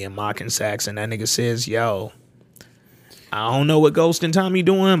Sandiego lady and mocking Sax, and that nigga says, yo, I don't know what Ghost and Tommy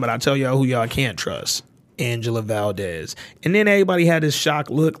doing, but I tell y'all who y'all can't trust. Angela Valdez. And then everybody had this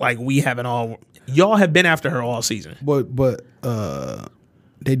shocked look like we haven't all... Y'all have been after her all season. But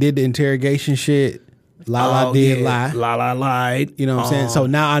they did the interrogation shit. Lala did lie. Lala lied. You know what I'm saying? So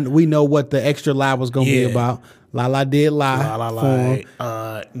now we know what the extra lie was going to be about. Lala did lie. Lala for him.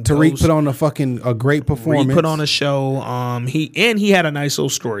 lied. Tariq put on a great performance. Reek put on a show. He had a nice little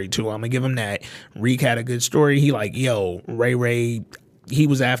story too. I'm gonna give him that. Reek had a good story. He like, yo, Ray, he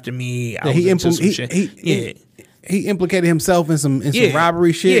was after me. I was into some shit. He implicated himself in some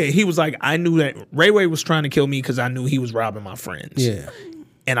robbery shit. Yeah, he was like, I knew that Ray was trying to kill me because I knew he was robbing my friends. Yeah.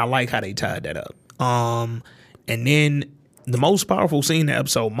 And I like how they tied that up. And then the most powerful scene in the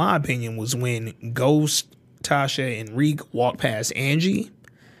episode, my opinion, was when Ghost, Tasha, and Reek walked past Angie.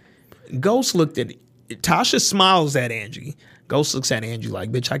 Ghost looked at Tasha, smiles at Angie. Ghost looks at Angie like,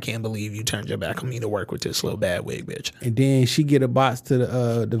 bitch, I can't believe you turned your back on me to work with this little bad wig, bitch. And then she get a box to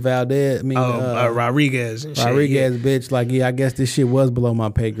the Valdez. Rodriguez and shit. Rodriguez, bitch. Like, yeah, I guess this shit was below my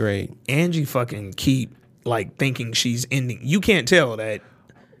pay grade. Angie fucking keep like thinking she's ending. You can't tell that.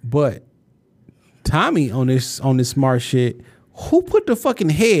 But Tommy on this smart shit. Who put the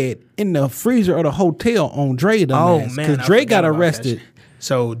fucking head in the freezer of the hotel on Dre? Oh man, because Dre got arrested.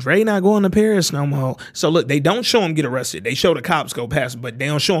 So Dre not going to Paris no more. So look, they don't show him get arrested. They show the cops go past, but they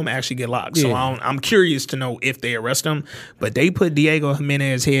don't show him actually get locked. So I'm curious to know if they arrest him. But they put Diego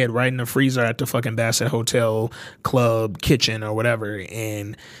Jimenez's head right in the freezer at the fucking Bassett Hotel Club kitchen or whatever.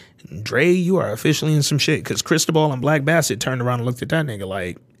 And Dre, you are officially in some shit because Cristobal and Black Bassett turned around and looked at that nigga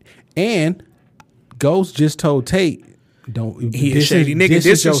like. And Ghost just told Tate, "Don't he is shady nigga.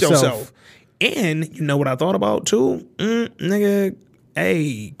 Distance yourself." And you know what I thought about too, nigga.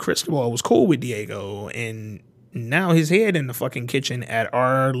 Hey, Cristobal was cool with Diego, and now his head in the fucking kitchen at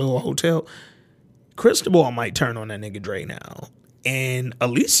our little hotel. Cristobal might turn on that nigga Dre now. And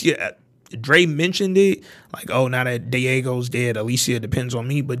Alicia, Dre mentioned it, like, oh, now that Diego's dead, Alicia depends on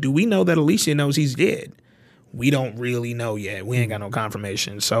me. But do we know that Alicia knows he's dead? We don't really know yet. We ain't got no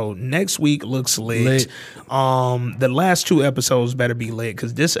confirmation. So next week looks lit. The last 2 episodes better be lit,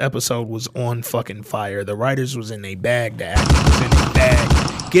 because this episode was on fucking fire. The writers was in a bag. The acting was in a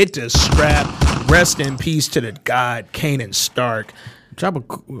bag. Get the strap. Rest in peace to the god Kanan Stark. Drop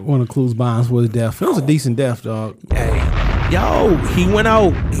one of Clues Bonds was death. It was a decent death, dog. Hey, yo, he went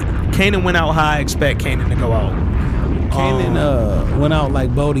out. Kanan went out how I expect Kanan to go out. Kanan went out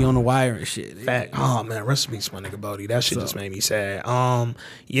like Bodie on the wire and shit. Fact. Oh man, rest in peace, my nigga Bodie. That shit just made me sad.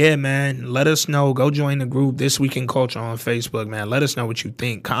 Yeah, man. Let us know. Go join the group This Week in Culture on Facebook, man. Let us know what you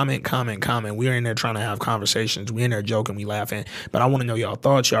think. Comment. We're in there trying to have conversations. We in there joking, we laughing. But I want to know y'all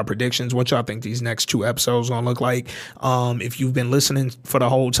thoughts, y'all predictions, what y'all think these next 2 episodes gonna look like. If you've been listening for the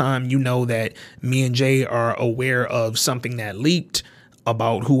whole time, you know that me and Jay are aware of something that leaked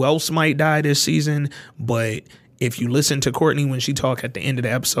about who else might die this season, but if you listen to Courtney when she talk at the end of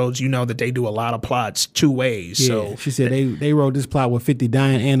the episodes, you know that they do a lot of plots 2 ways. Yeah, so she said they wrote this plot with 50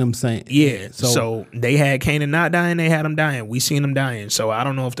 dying and them saying. Yeah, so they had Kanan not dying, they had him dying. We seen him dying. So I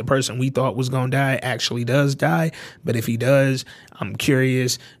don't know if the person we thought was going to die actually does die, but if he does, I'm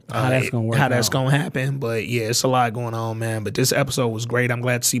curious how that's going to happen. But yeah, it's a lot going on, man. But this episode was great. I'm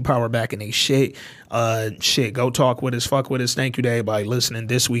glad to see Power back in they shit. Go talk with us, fuck with us. Thank you to everybody listening.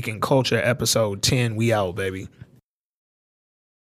 This Week in Culture, episode 10. We out, baby.